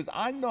parent, because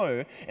I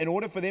know in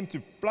order for them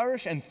to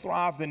flourish and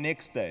thrive the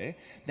next day,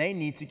 they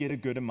need to get a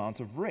good amount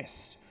of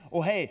rest.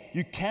 Or hey,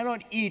 you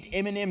cannot eat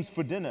M&Ms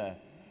for dinner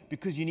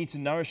because you need to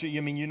nourish it.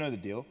 You know the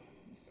deal.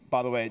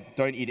 By the way,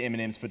 don't eat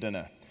M&Ms for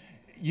dinner.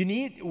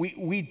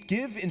 We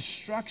give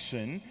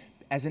instruction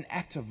as an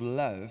act of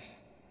love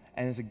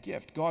and as a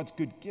gift. God's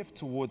good gift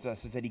towards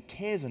us is that he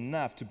cares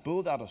enough to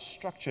build out a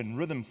structure and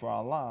rhythm for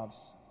our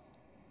lives.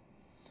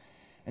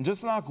 And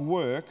just like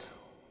work,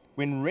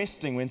 when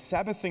resting, when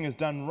Sabbathing is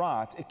done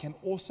right, it can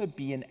also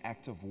be an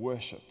act of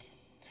worship.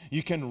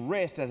 You can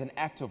rest as an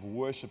act of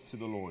worship to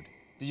the Lord.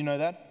 Did you know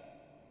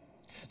that?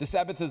 The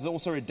Sabbath is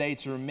also a day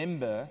to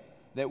remember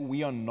that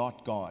we are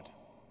not God.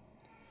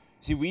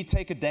 See, we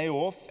take a day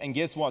off, and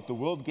guess what? The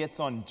world gets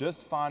on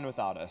just fine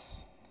without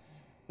us.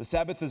 The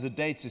Sabbath is a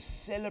day to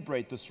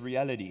celebrate this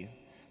reality,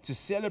 to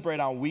celebrate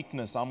our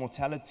weakness, our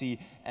mortality,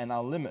 and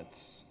our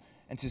limits,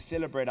 and to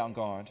celebrate our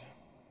God,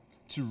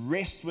 to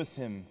rest with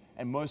Him,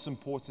 and most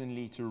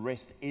importantly, to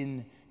rest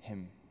in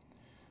Him.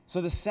 So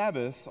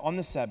on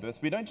the Sabbath,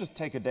 we don't just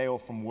take a day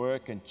off from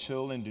work and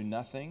chill and do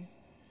nothing.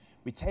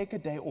 We take a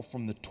day off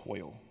from the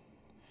toil.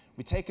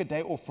 We take a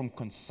day off from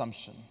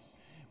consumption.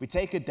 We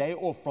take a day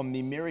off from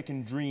the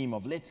American dream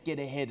of let's get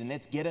ahead and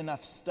let's get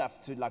enough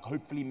stuff to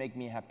hopefully make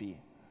me happy.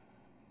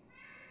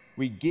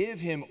 We give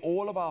Him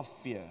all of our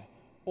fear,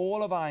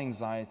 all of our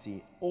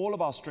anxiety, all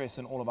of our stress,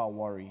 and all of our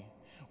worry.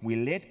 We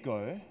let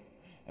go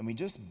and we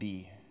just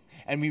be.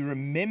 And we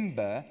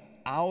remember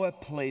our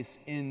place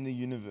in the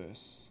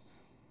universe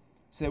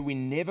so that we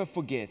never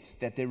forget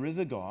that there is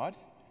a God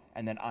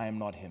and that I am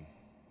not Him.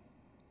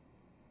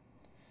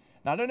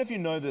 Now, I don't know if you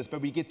know this, but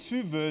we get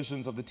two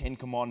versions of the Ten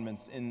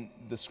Commandments in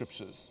the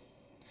scriptures.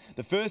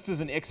 The first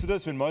is in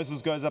Exodus when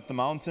Moses goes up the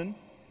mountain.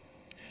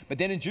 But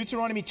then in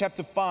Deuteronomy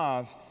chapter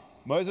 5,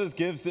 Moses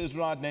gives the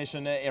Israelite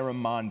nation a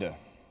reminder.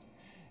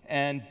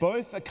 And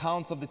both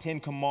accounts of the Ten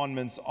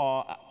Commandments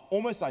are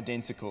almost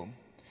identical,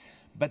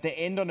 but they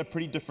end on a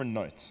pretty different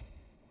note.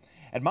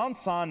 At Mount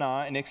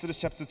Sinai, in Exodus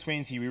chapter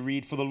 20, we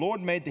read, "For the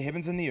Lord made the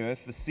heavens and the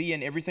earth, the sea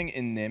and everything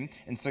in them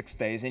in 6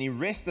 days, and He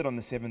rested on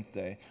the seventh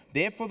day.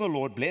 Therefore the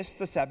Lord blessed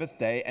the Sabbath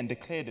day and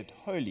declared it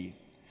holy."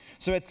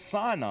 So at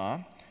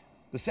Sinai,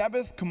 the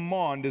Sabbath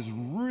command is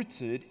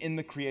rooted in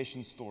the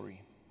creation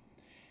story.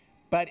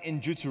 But in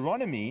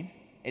Deuteronomy,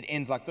 it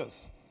ends like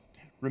this.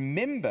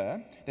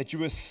 "Remember that you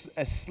were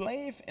a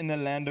slave in the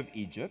land of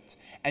Egypt,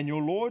 and your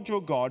Lord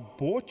your God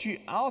brought you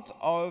out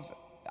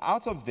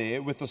of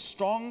there with a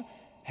strong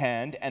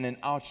hand and an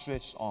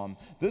outstretched arm.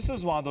 This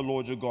is why the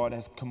Lord your God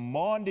has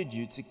commanded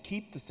you to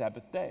keep the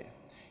Sabbath day."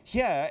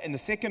 Here, in the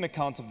second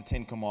account of the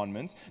Ten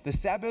Commandments, the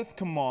Sabbath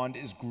command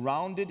is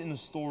grounded in the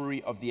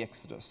story of the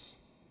Exodus.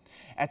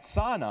 At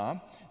Sinai,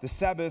 the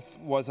Sabbath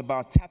was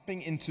about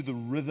tapping into the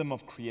rhythm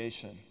of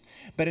creation.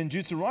 But in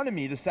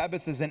Deuteronomy, the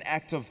Sabbath is an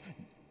act of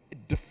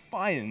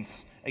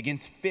defiance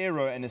against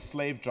Pharaoh and his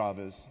slave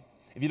drivers.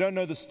 If you don't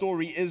know the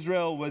story,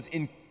 Israel was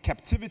in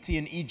captivity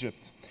in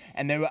Egypt,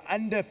 and they were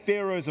under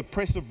Pharaoh's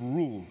oppressive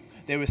rule.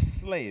 They were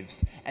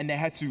slaves, and they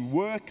had to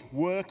work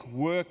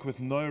with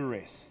no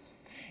rest.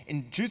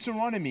 In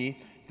Deuteronomy,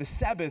 the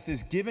Sabbath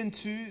is given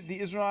to the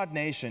Israelite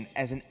nation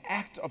as an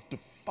act of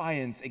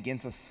defiance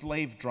against a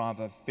slave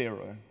driver,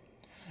 Pharaoh.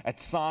 At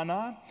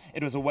Sinai,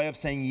 it was a way of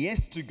saying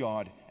yes to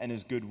God and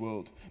His good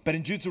will. But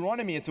in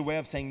Deuteronomy, it's a way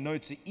of saying no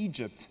to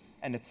Egypt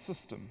and its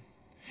system.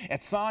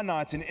 At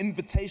Sinai, it's an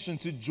invitation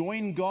to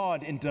join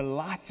God in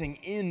delighting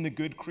in the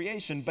good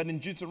creation. But in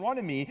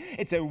Deuteronomy,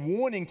 it's a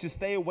warning to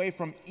stay away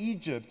from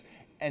Egypt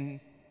and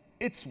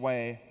its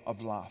way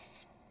of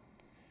life.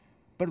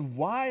 But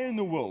why in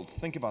the world,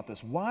 think about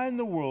this, why in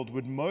the world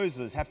would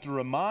Moses have to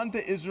remind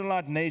the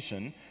Israelite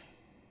nation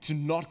to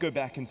not go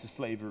back into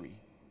slavery?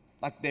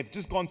 They've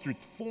just gone through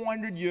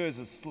 400 years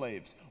as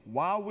slaves.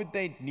 Why would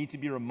they need to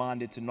be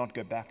reminded to not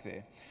go back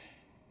there?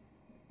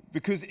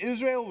 Because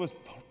Israel was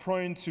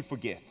prone to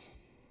forget,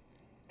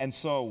 and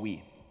so are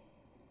we.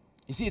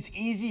 You see, it's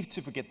easy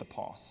to forget the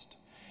past.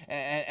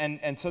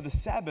 And so the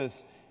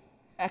Sabbath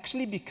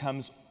actually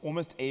becomes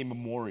almost a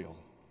memorial.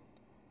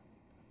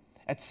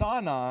 At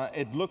Sinai,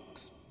 it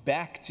looks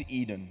back to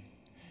Eden,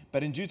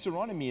 but in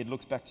Deuteronomy, it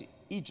looks back to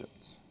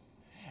Egypt.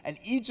 And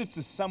Egypt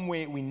is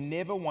somewhere we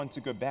never want to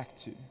go back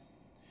to.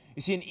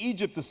 You see, in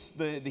Egypt,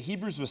 the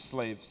Hebrews were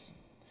slaves.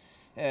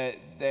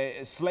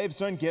 Slaves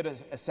don't get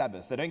a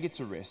Sabbath. They don't get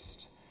to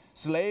rest.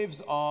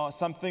 Slaves are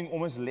something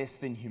almost less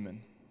than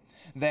human.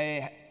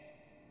 They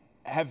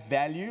have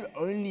value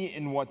only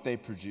in what they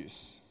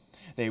produce.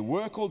 They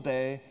work all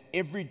day,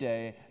 every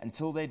day,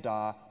 until they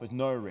die with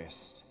no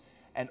rest.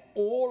 And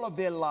all of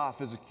their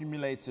life is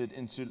accumulated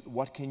into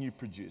what can you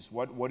produce.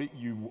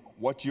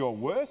 What you're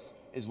worth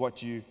is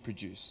what you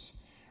produce.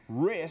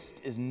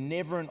 Rest is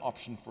never an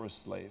option for a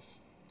slave.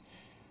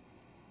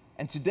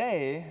 And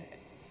today,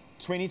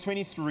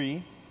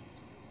 2023,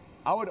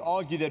 I would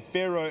argue that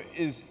Pharaoh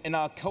is in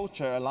our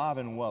culture alive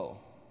and well.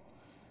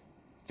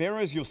 Pharaoh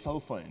is your cell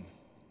phone,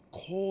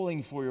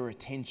 calling for your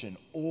attention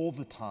all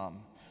the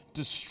time,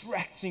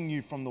 distracting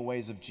you from the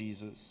ways of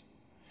Jesus.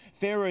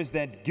 Pharaoh is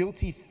that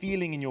guilty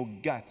feeling in your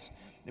gut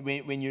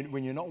when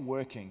you're not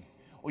working,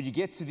 or you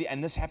get to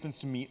and this happens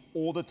to me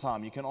all the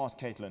time. You can ask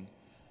Caitlin.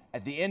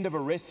 At the end of a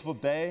restful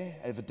day,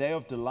 of a day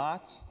of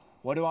delight,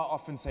 what do I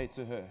often say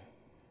to her?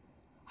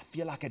 I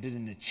feel like I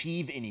didn't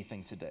achieve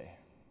anything today.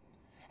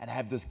 And I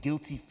have this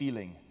guilty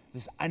feeling,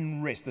 this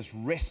unrest, this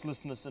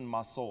restlessness in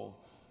my soul,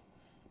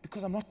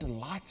 because I'm not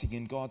delighting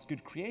in God's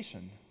good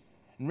creation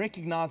and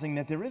recognizing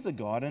that there is a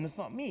God and it's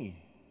not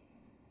me.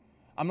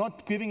 I'm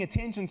not giving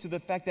attention to the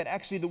fact that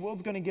actually the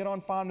world's going to get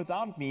on fine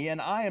without me and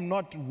I am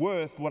not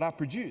worth what I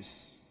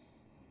produce.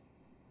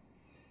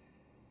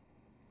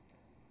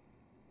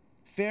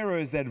 Pharaoh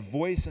is that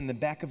voice in the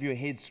back of your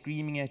head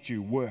screaming at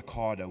you, work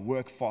harder,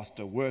 work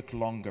faster, work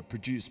longer,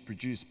 produce,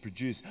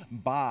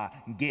 buy,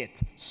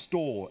 get,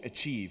 store,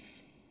 achieve.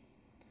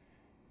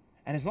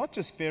 And it's not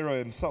just Pharaoh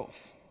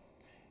himself.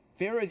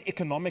 Pharaoh's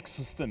economic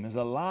system is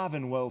alive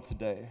and well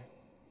today.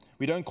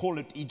 We don't call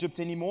it Egypt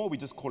anymore. We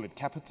just call it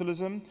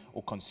capitalism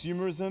or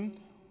consumerism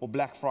or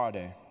Black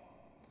Friday.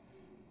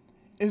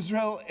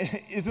 Israel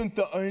isn't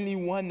the only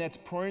one that's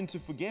prone to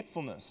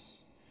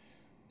forgetfulness.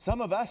 Some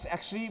of us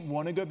actually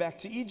want to go back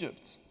to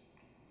Egypt.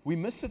 We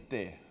miss it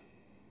there.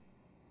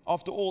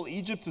 After all,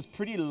 Egypt is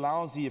pretty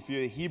lousy if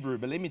you're a Hebrew,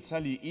 but let me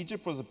tell you,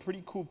 Egypt was a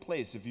pretty cool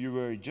place if you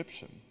were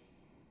Egyptian.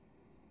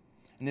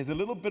 And there's a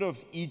little bit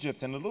of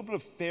Egypt and a little bit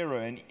of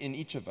Pharaoh in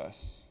each of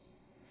us.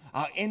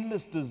 Our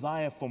endless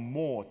desire for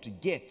more, to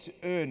get, to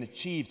earn,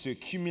 achieve, to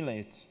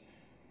accumulate.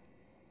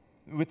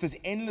 With this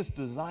endless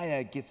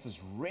desire gets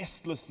this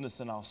restlessness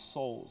in our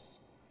souls.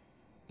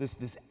 This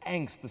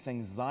angst, this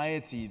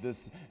anxiety,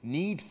 this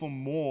need for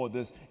more,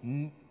 this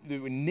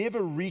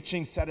never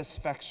reaching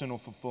satisfaction or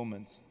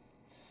fulfillment.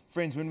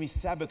 Friends, when we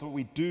Sabbath, what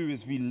we do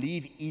is we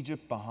leave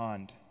Egypt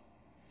behind.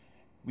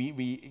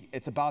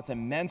 It's about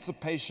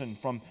emancipation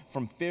from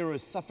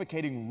Pharaoh's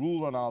suffocating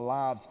rule on our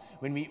lives.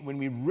 When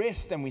we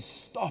rest and we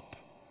stop,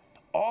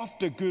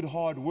 after good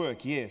hard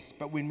work, yes,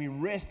 but when we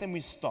rest and we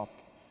stop,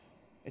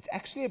 it's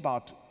actually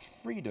about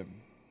freedom.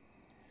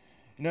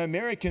 You know,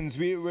 Americans,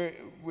 we're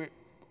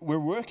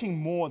working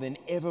more than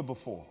ever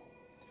before.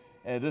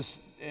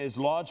 This is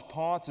large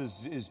part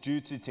is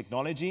due to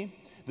technology.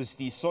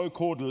 These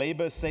so-called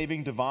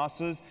labor-saving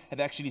devices have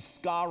actually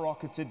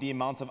skyrocketed the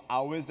amount of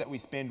hours that we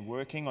spend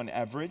working on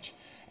average.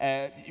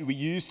 We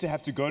used to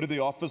have to go to the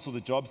office or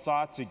the job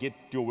site to get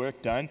your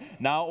work done.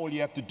 Now all you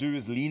have to do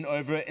is lean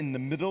over in the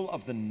middle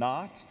of the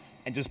night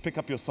and just pick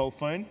up your cell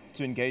phone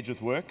to engage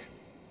with work.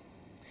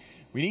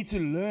 We need to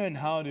learn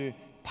how to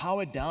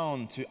power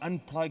down, to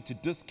unplug, to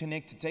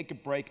disconnect, to take a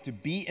break, to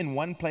be in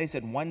one place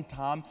at one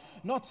time,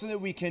 not so that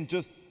we can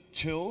just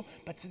chill,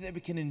 but so that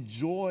we can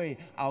enjoy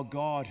our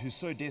God who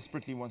so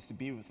desperately wants to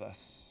be with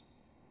us.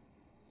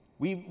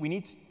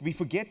 We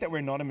forget that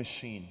we're not a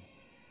machine.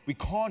 We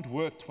can't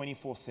work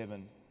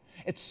 24/7.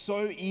 It's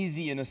so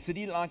easy in a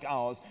city like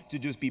ours to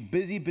just be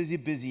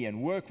busy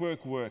and work,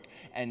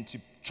 and to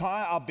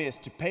try our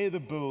best to pay the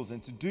bills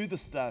and to do the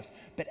stuff.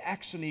 But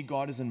actually,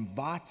 God is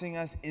inviting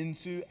us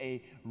into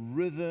a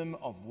rhythm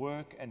of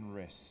work and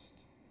rest.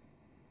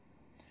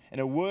 In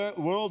a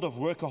world of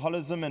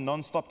workaholism and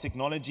non-stop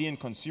technology and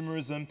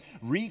consumerism,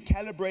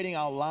 recalibrating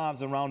our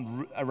lives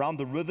around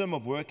the rhythm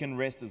of work and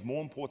rest is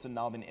more important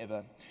now than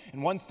ever.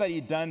 In one study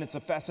done, it's a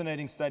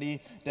fascinating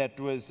study that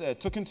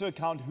took into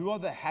account who are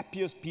the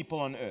happiest people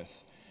on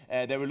earth.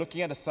 They were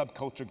looking at a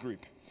subculture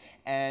group.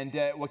 And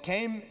what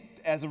came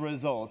as a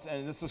result,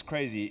 and this is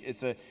crazy,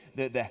 it's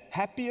the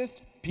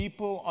happiest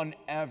people on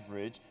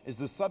average is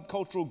the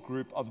subcultural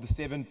group of the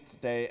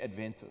Seventh-day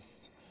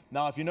Adventists.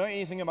 Now, if you know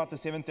anything about the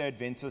Seventh-day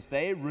Adventists,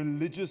 they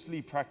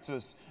religiously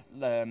practice,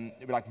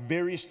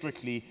 very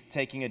strictly,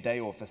 taking a day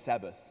off, a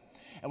Sabbath.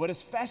 And what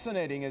is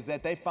fascinating is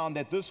that they found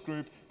that this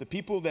group, the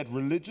people that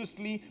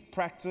religiously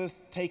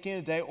practice taking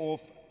a day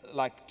off,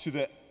 to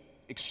the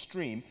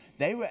extreme,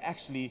 they were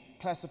actually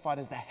classified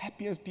as the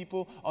happiest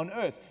people on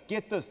earth.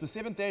 Get this, the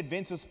Seventh-day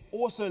Adventists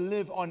also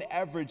live on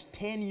average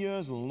 10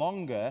 years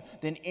longer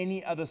than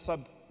any other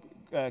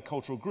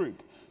subcultural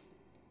group.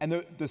 And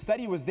the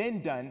study was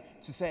then done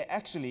to say,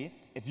 actually,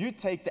 if you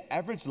take the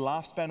average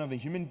lifespan of a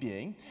human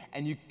being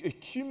and you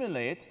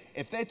accumulate,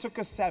 if they took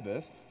a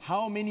Sabbath,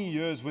 how many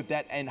years would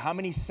that, and how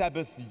many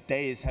Sabbath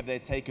days have they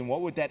taken?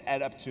 What would that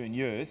add up to in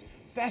years?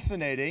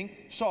 Fascinating,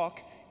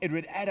 shock, it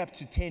would add up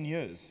to 10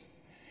 years.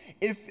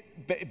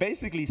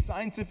 Basically,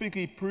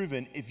 scientifically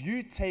proven, if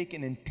you take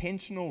an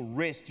intentional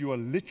rest, you are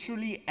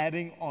literally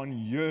adding on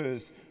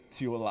years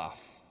to your life.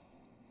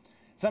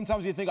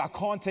 Sometimes you think, I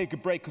can't take a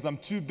break because I'm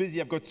too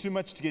busy, I've got too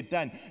much to get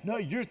done. No,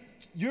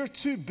 you're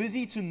too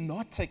busy to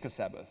not take a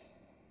Sabbath.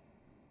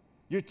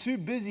 You're too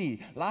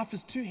busy. Life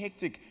is too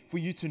hectic for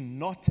you to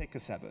not take a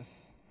Sabbath.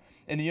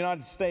 In the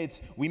United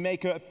States, we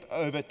make up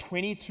over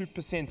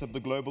 22% of the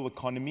global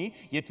economy,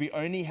 yet we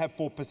only have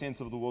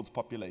 4% of the world's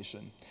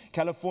population.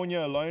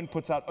 California alone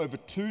puts out over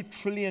 $2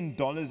 trillion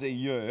a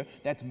year.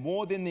 That's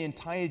more than the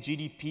entire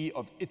GDP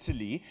of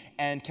Italy,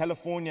 and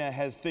California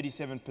has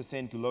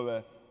 37%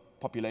 lower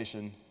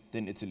population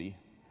than Italy.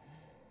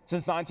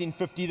 Since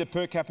 1950, the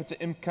per capita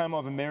income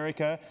of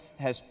America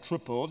has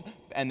tripled,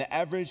 and the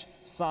average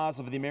size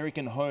of the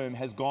American home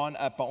has gone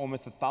up by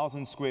almost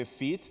 1,000 square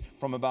feet,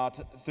 from about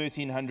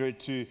 1,300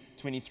 to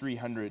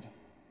 2,300.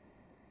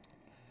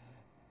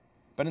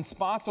 But in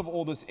spite of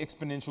all this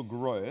exponential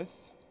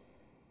growth,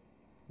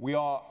 we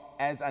are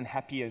as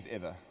unhappy as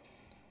ever.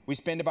 We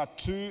spend about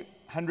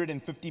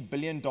 $250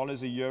 billion a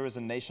year as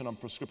a nation on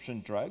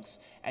prescription drugs.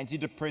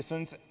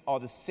 Antidepressants are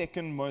the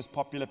second most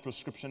popular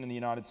prescription in the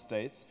United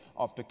States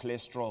after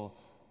cholesterol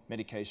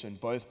medication,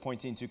 both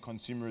pointing to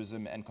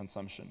consumerism and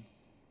consumption.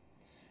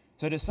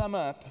 So to sum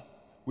up,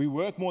 we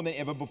work more than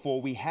ever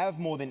before, we have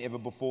more than ever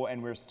before,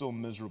 and we're still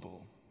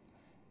miserable.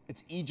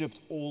 It's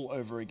Egypt all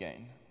over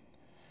again.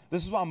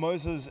 This is why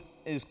Moses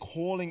is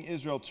calling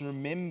Israel to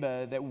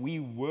remember that we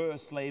were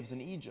slaves in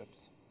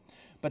Egypt.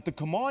 But the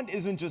command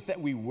isn't just that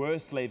we were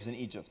slaves in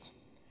Egypt.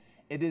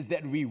 It is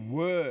that we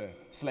were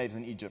slaves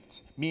in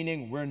Egypt,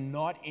 meaning we're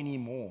not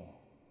anymore.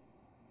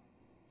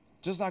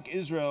 Just like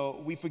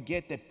Israel, we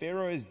forget that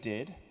Pharaoh is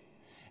dead,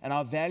 and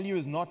our value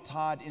is not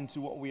tied into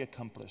what we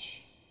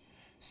accomplish.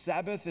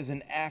 Sabbath is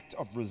an act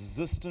of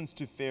resistance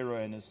to Pharaoh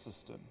and his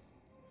system.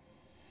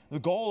 The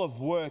goal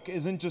of work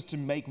isn't just to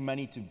make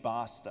money to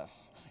buy stuff.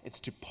 It's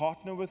to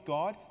partner with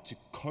God, to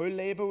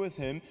co-labor with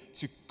Him,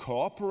 to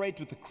cooperate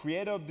with the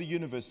Creator of the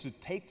universe, to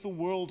take the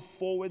world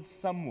forward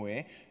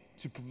somewhere,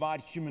 to provide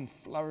human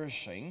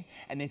flourishing,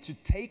 and then to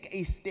take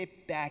a step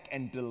back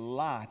and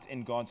delight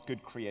in God's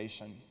good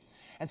creation.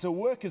 And so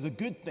work is a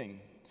good thing,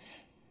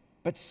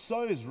 but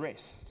so is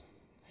rest.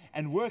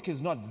 And work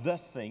is not the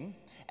thing,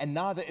 and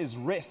neither is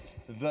rest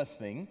the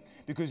thing,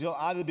 because you'll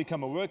either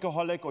become a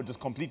workaholic or just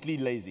completely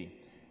lazy.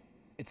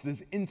 It's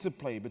this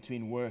interplay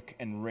between work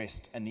and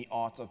rest and the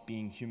art of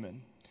being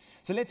human.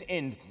 So let's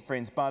end,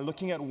 friends, by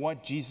looking at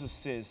what Jesus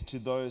says to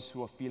those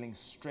who are feeling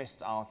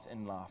stressed out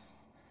in life.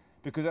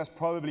 Because that's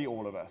probably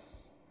all of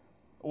us.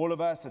 All of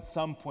us at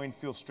some point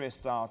feel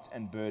stressed out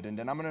and burdened.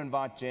 And I'm going to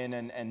invite Jen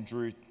and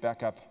Drew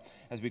back up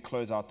as we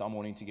close out our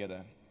morning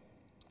together.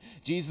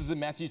 Jesus in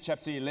Matthew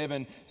chapter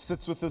 11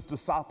 sits with his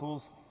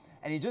disciples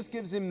and he just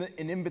gives them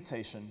an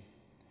invitation.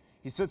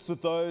 He sits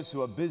with those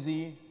who are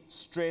busy,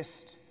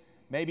 stressed,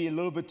 maybe a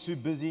little bit too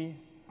busy,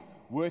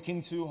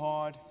 working too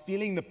hard,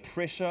 feeling the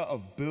pressure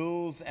of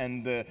bills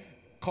and the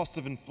cost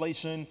of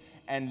inflation.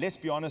 And let's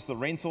be honest, the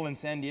rental in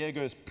San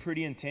Diego is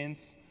pretty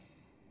intense.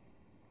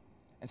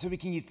 And so we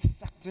can get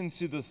sucked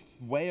into this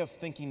way of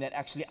thinking that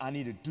actually I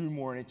need to do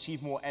more and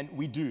achieve more. And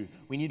we do.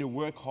 We need to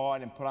work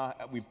hard and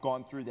we've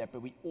gone through that,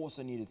 but we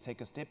also need to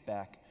take a step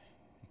back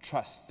and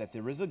trust that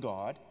there is a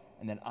God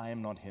and that I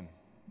am not Him.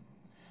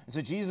 And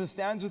so Jesus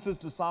stands with his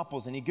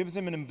disciples and he gives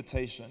them an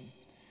invitation.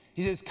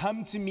 He says,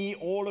 "Come to me,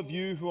 all of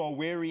you who are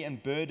weary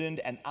and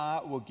burdened, and I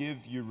will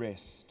give you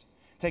rest.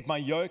 Take my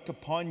yoke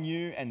upon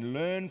you and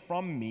learn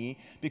from me,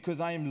 because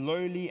I am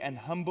lowly and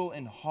humble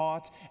in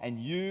heart, and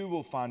you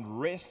will find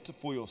rest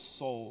for your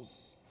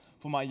souls.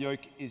 For my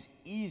yoke is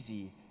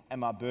easy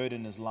and my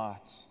burden is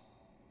light."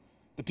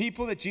 The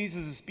people that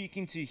Jesus is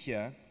speaking to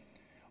here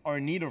are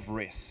in need of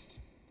rest.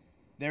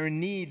 They're in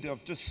need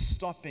of just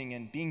stopping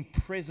and being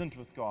present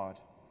with God.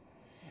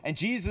 And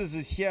Jesus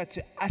is here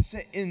to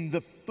usher in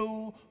the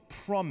full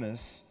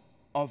promise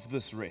of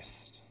this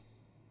rest.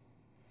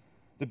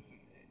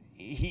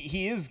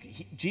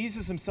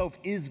 Jesus himself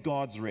is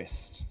God's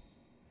rest.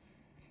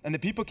 And the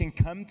people can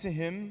come to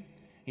him.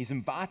 He's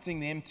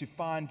inviting them to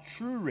find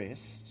true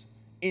rest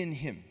in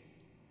him.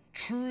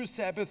 True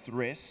Sabbath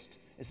rest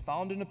is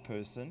found in a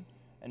person,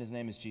 and his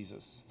name is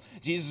Jesus.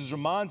 Jesus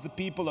reminds the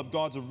people of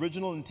God's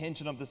original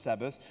intention of the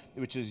Sabbath,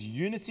 which is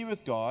unity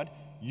with God,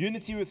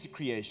 unity with the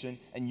creation,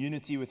 and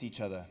unity with each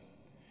other.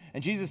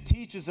 And Jesus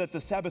teaches that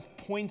the Sabbath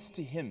points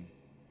to him.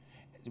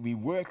 We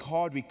work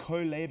hard, we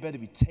co-labor,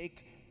 we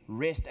take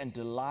rest and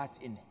delight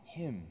in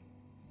him.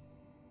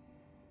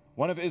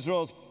 One of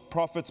Israel's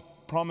prophets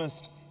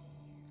promised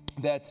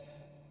that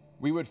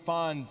we would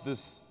find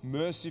this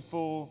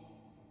merciful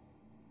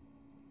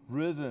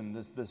rhythm,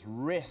 this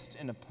rest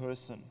in a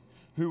person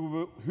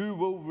who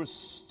will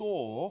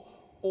restore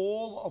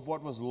all of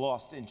what was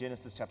lost in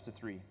Genesis chapter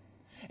 3.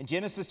 In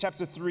Genesis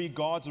chapter 3,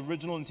 God's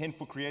original intent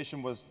for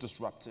creation was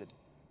disrupted,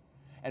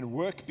 and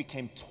work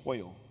became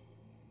toil.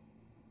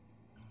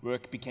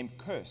 Work became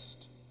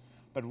cursed.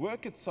 But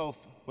work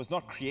itself was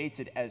not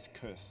created as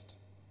cursed.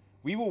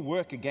 We will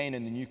work again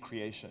in the new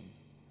creation,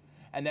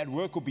 and that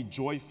work will be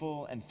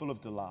joyful and full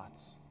of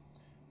delights.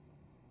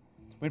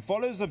 When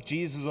followers of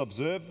Jesus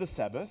observe the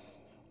Sabbath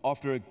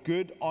after a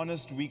good,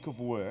 honest week of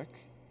work,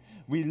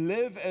 we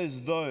live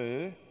as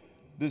though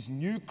this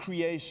new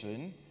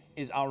creation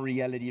is our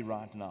reality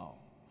right now.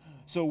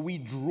 So we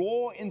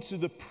draw into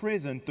the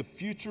present the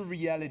future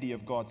reality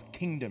of God's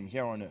kingdom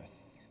here on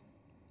earth.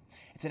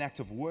 It's an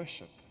act of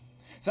worship.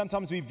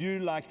 Sometimes we view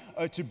like,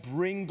 to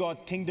bring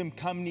God's kingdom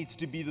come needs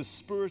to be the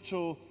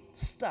spiritual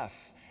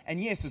stuff.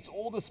 And yes, it's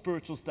all the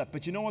spiritual stuff,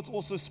 but you know what's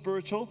also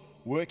spiritual?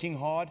 Working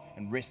hard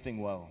and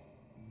resting well.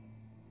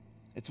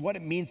 It's what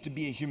it means to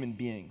be a human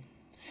being.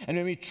 And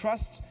when we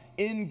trust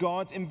in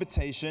God's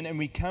invitation and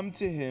we come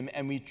to him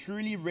and we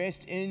truly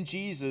rest in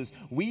Jesus,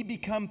 we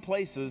become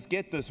places,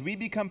 get this, we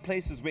become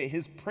places where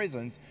his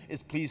presence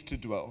is pleased to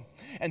dwell.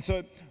 And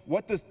so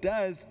what this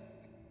does,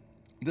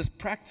 this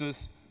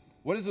practice,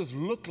 what does this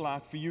look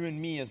like for you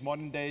and me as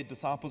modern day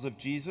disciples of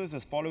Jesus,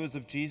 as followers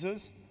of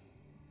Jesus?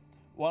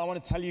 Well, I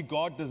want to tell you,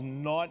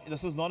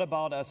 this is not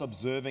about us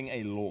observing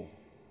a law.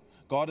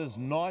 God does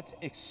not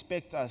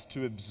expect us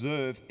to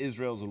observe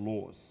Israel's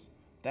laws.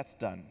 That's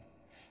done.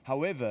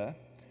 However,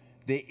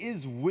 there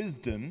is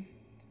wisdom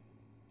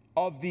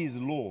of these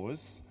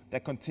laws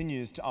that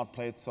continues to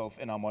outplay itself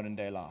in our modern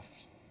day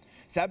life.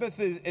 Sabbath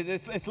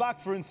it's like,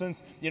 for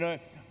instance,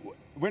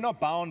 we're not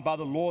bound by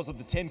the laws of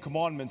the 10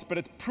 Commandments, but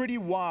it's pretty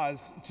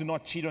wise to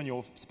not cheat on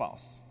your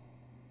spouse.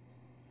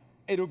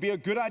 It would be a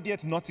good idea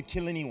not to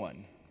kill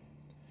anyone.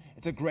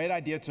 It's a great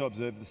idea to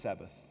observe the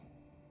Sabbath.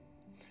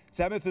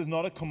 Sabbath is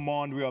not a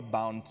command we are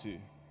bound to.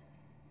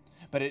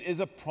 but it is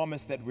a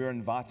promise that we're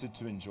invited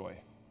to enjoy.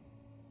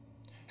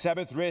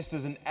 Sabbath rest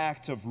is an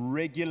act of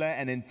regular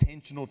and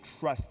intentional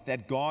trust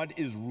that God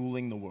is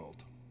ruling the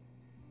world.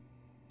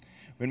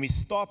 When we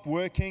stop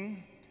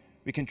working,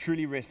 we can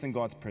truly rest in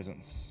God's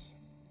presence.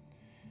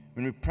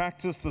 When we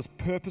practice this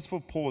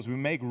purposeful pause, we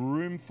make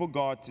room for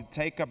God to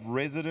take up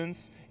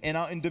residence in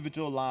our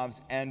individual lives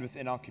and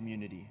within our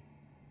community.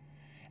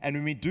 And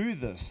when we do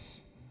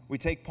this, we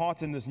take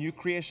part in this new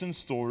creation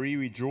story,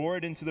 we draw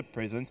it into the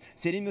present,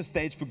 setting the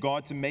stage for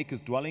God to make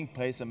his dwelling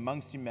place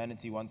amongst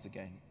humanity once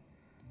again.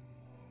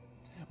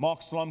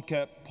 Mark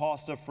Slomka,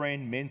 pastor,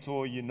 friend,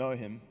 mentor, you know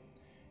him,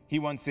 he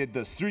once said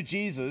this: through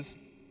Jesus,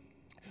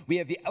 we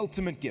have the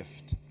ultimate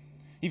gift.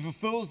 He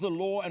fulfills the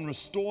law and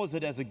restores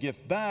it as a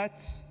gift,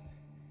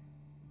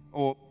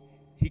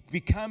 he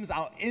becomes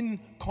our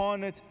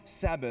incarnate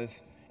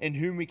Sabbath in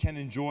whom we can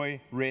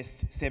enjoy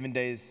rest 7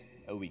 days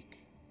a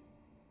week.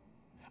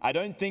 I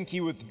don't think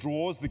he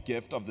withdraws the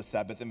gift of the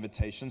Sabbath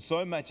invitation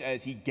so much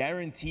as he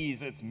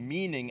guarantees its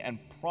meaning and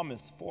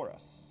promise for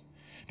us.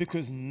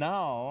 Because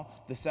now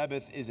the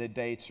Sabbath is a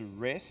day to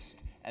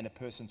rest and a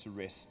person to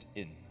rest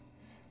in.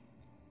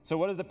 So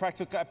what is the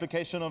practical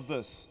application of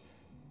this?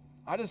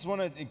 I just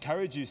want to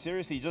encourage you,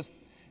 seriously, just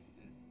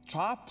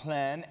try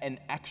plan an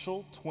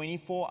actual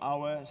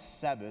 24-hour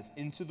Sabbath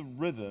into the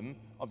rhythm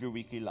of your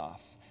weekly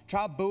life.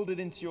 Try build it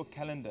into your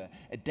calendar,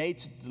 a day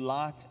to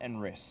delight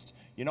and rest.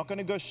 You're not going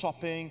to go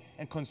shopping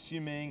and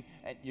consuming,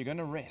 and you're going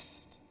to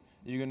rest.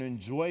 You're going to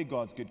enjoy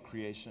God's good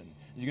creation.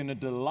 You're going to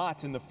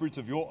delight in the fruit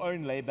of your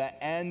own labor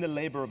and the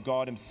labor of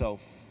God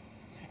himself.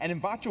 And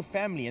invite your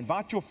family,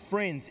 invite your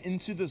friends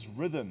into this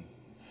rhythm.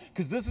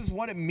 Because this is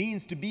what it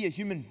means to be a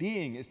human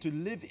being, is to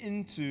live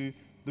into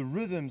the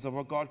rhythms of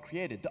what God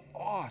created. The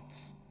art,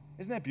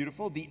 isn't that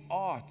beautiful? The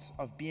art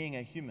of being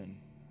a human.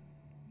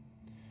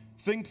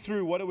 Think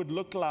through what it would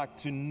look like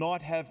to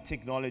not have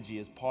technology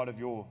as part of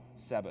your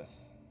Sabbath.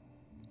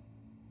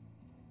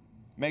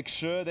 Make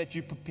sure that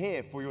you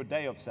prepare for your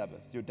day of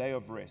Sabbath, your day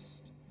of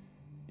rest.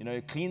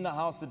 Clean the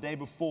house the day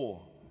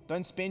before.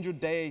 Don't spend your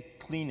day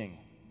cleaning.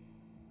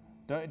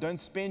 Don't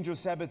spend your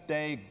Sabbath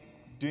day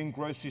doing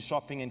grocery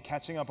shopping and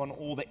catching up on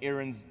all the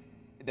errands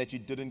that you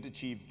didn't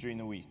achieve during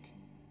the week.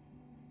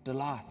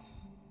 Delight.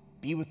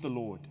 Be with the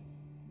Lord.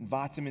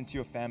 Invite him into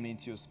your family,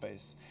 into your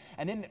space.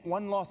 And then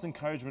one last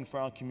encouragement for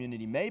our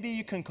community. Maybe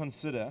you can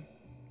consider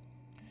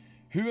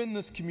who in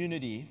this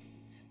community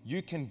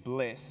you can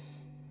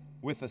bless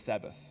with a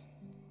Sabbath.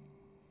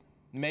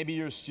 Maybe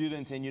you're a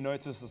student and you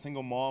notice a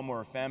single mom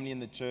or a family in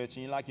the church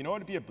and you're like, what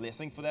would be a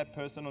blessing for that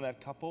person or that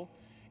couple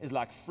is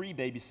like free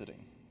babysitting.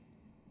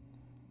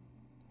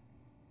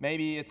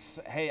 Maybe it's,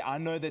 hey, I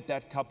know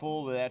that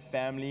couple, that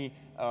family,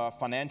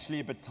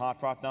 financially a bit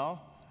tight right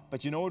now,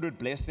 but you know what would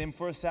bless them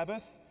for a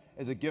Sabbath?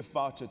 Is a gift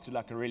voucher to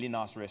like a really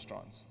nice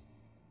restaurant.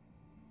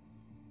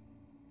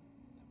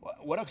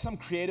 What are some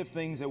creative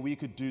things that we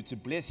could do to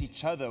bless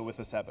each other with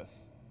a Sabbath?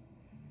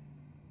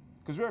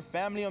 Because we're a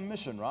family on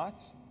mission, right?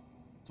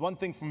 It's one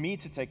thing for me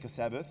to take a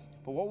Sabbath,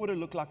 but what would it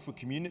look like for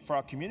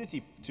our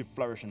community to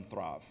flourish and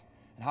thrive?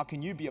 And how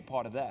can you be a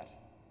part of that?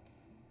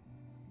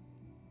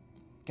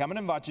 Okay, I'm going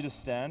to invite you to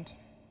stand.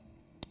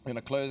 We're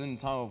going to close in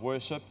time of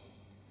worship.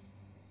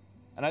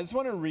 And I just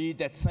want to read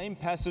that same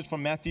passage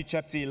from Matthew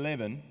chapter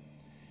 11.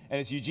 And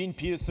it's Eugene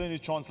Peterson who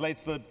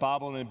translates the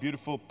Bible in a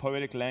beautiful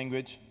poetic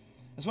language.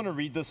 I just want to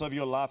read this over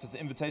your life as an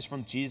invitation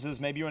from Jesus.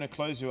 Maybe you want to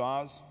close your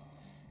eyes.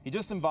 He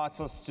just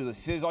invites us to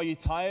this. He says, are you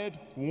tired,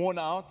 worn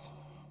out,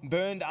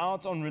 burned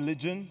out on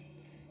religion?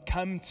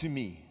 Come to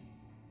me.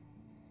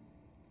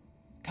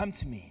 Come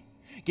to me.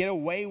 Get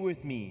away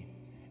with me,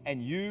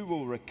 and you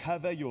will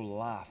recover your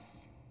life.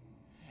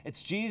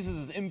 It's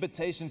Jesus'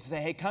 invitation to say,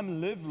 hey,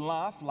 come live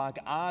life like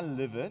I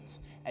live it,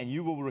 and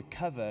you will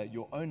recover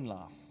your own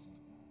life.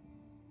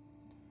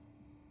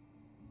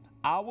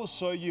 I will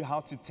show you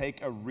how to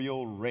take a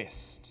real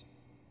rest.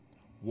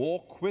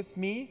 Walk with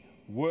me,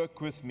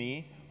 work with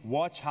me,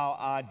 watch how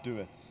I do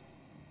it.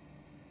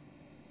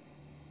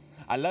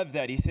 I love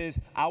that. He says,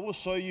 I will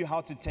show you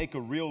how to take a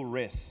real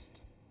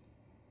rest.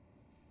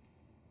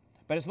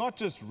 But it's not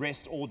just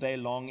rest all day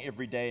long,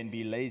 every day, and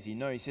be lazy.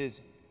 No, he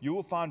says, you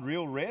will find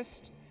real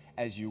rest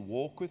as you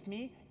walk with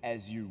me,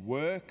 as you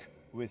work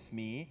with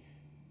me,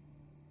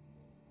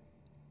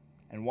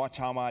 and watch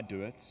how I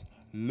do it.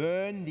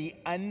 Learn the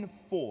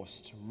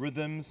unforced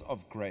rhythms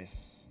of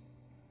grace.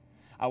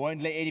 I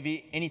won't lay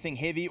anything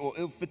heavy or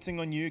ill-fitting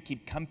on you.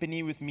 Keep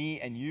company with me,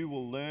 and you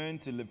will learn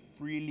to live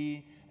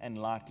freely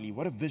and lightly.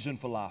 What a vision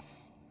for life.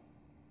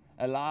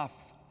 A life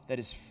that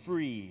is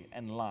free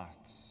and light.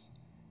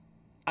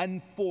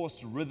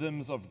 Unforced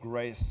rhythms of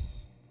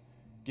grace,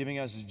 giving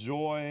us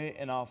joy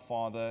in our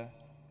Father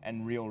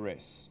and real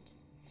rest.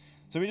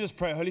 So we just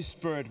pray, Holy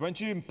Spirit, won't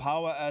you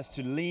empower us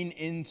to lean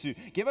into,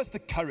 give us the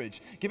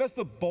courage, give us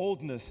the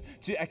boldness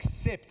to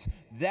accept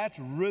that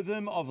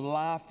rhythm of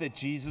life that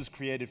Jesus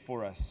created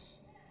for us.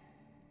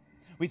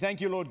 We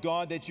thank you, Lord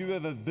God, that you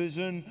have a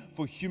vision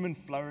for human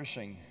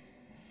flourishing.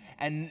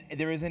 And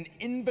there is an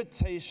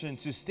invitation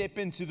to step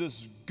into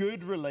this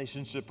good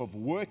relationship of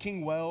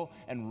working well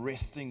and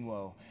resting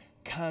well.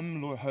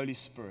 Come, Lord Holy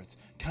Spirit.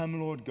 Come,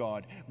 Lord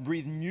God.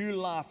 Breathe new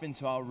life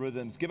into our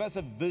rhythms. Give us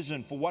a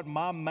vision for what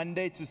my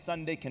Monday to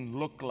Sunday can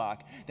look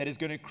like that is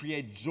going to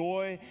create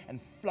joy and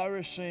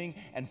flourishing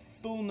and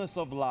fullness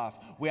of life,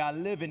 where I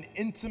live in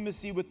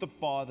intimacy with the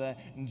Father,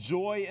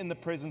 joy in the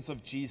presence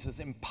of Jesus,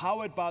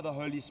 empowered by the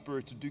Holy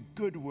Spirit to do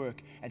good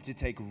work and to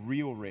take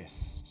real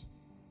rest.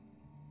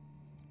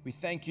 We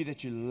thank you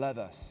that you love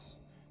us,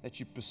 that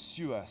you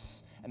pursue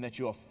us, and that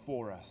you are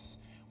for us.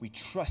 We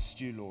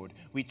trust you, Lord.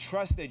 We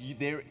trust that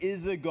there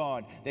is a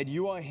God, that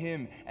you are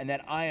Him, and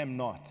that I am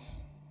not.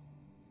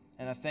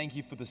 And I thank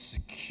you for the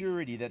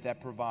security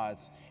that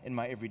provides in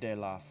my everyday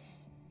life.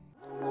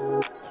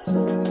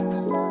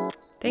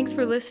 Thanks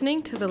for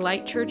listening to the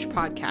Light Church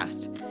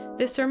podcast.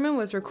 This sermon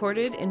was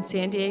recorded in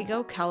San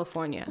Diego,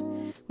 California.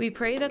 We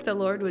pray that the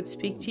Lord would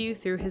speak to you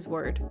through His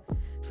Word.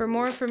 For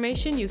more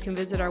information, you can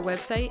visit our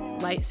website,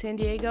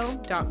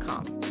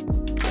 lightsandiego.com.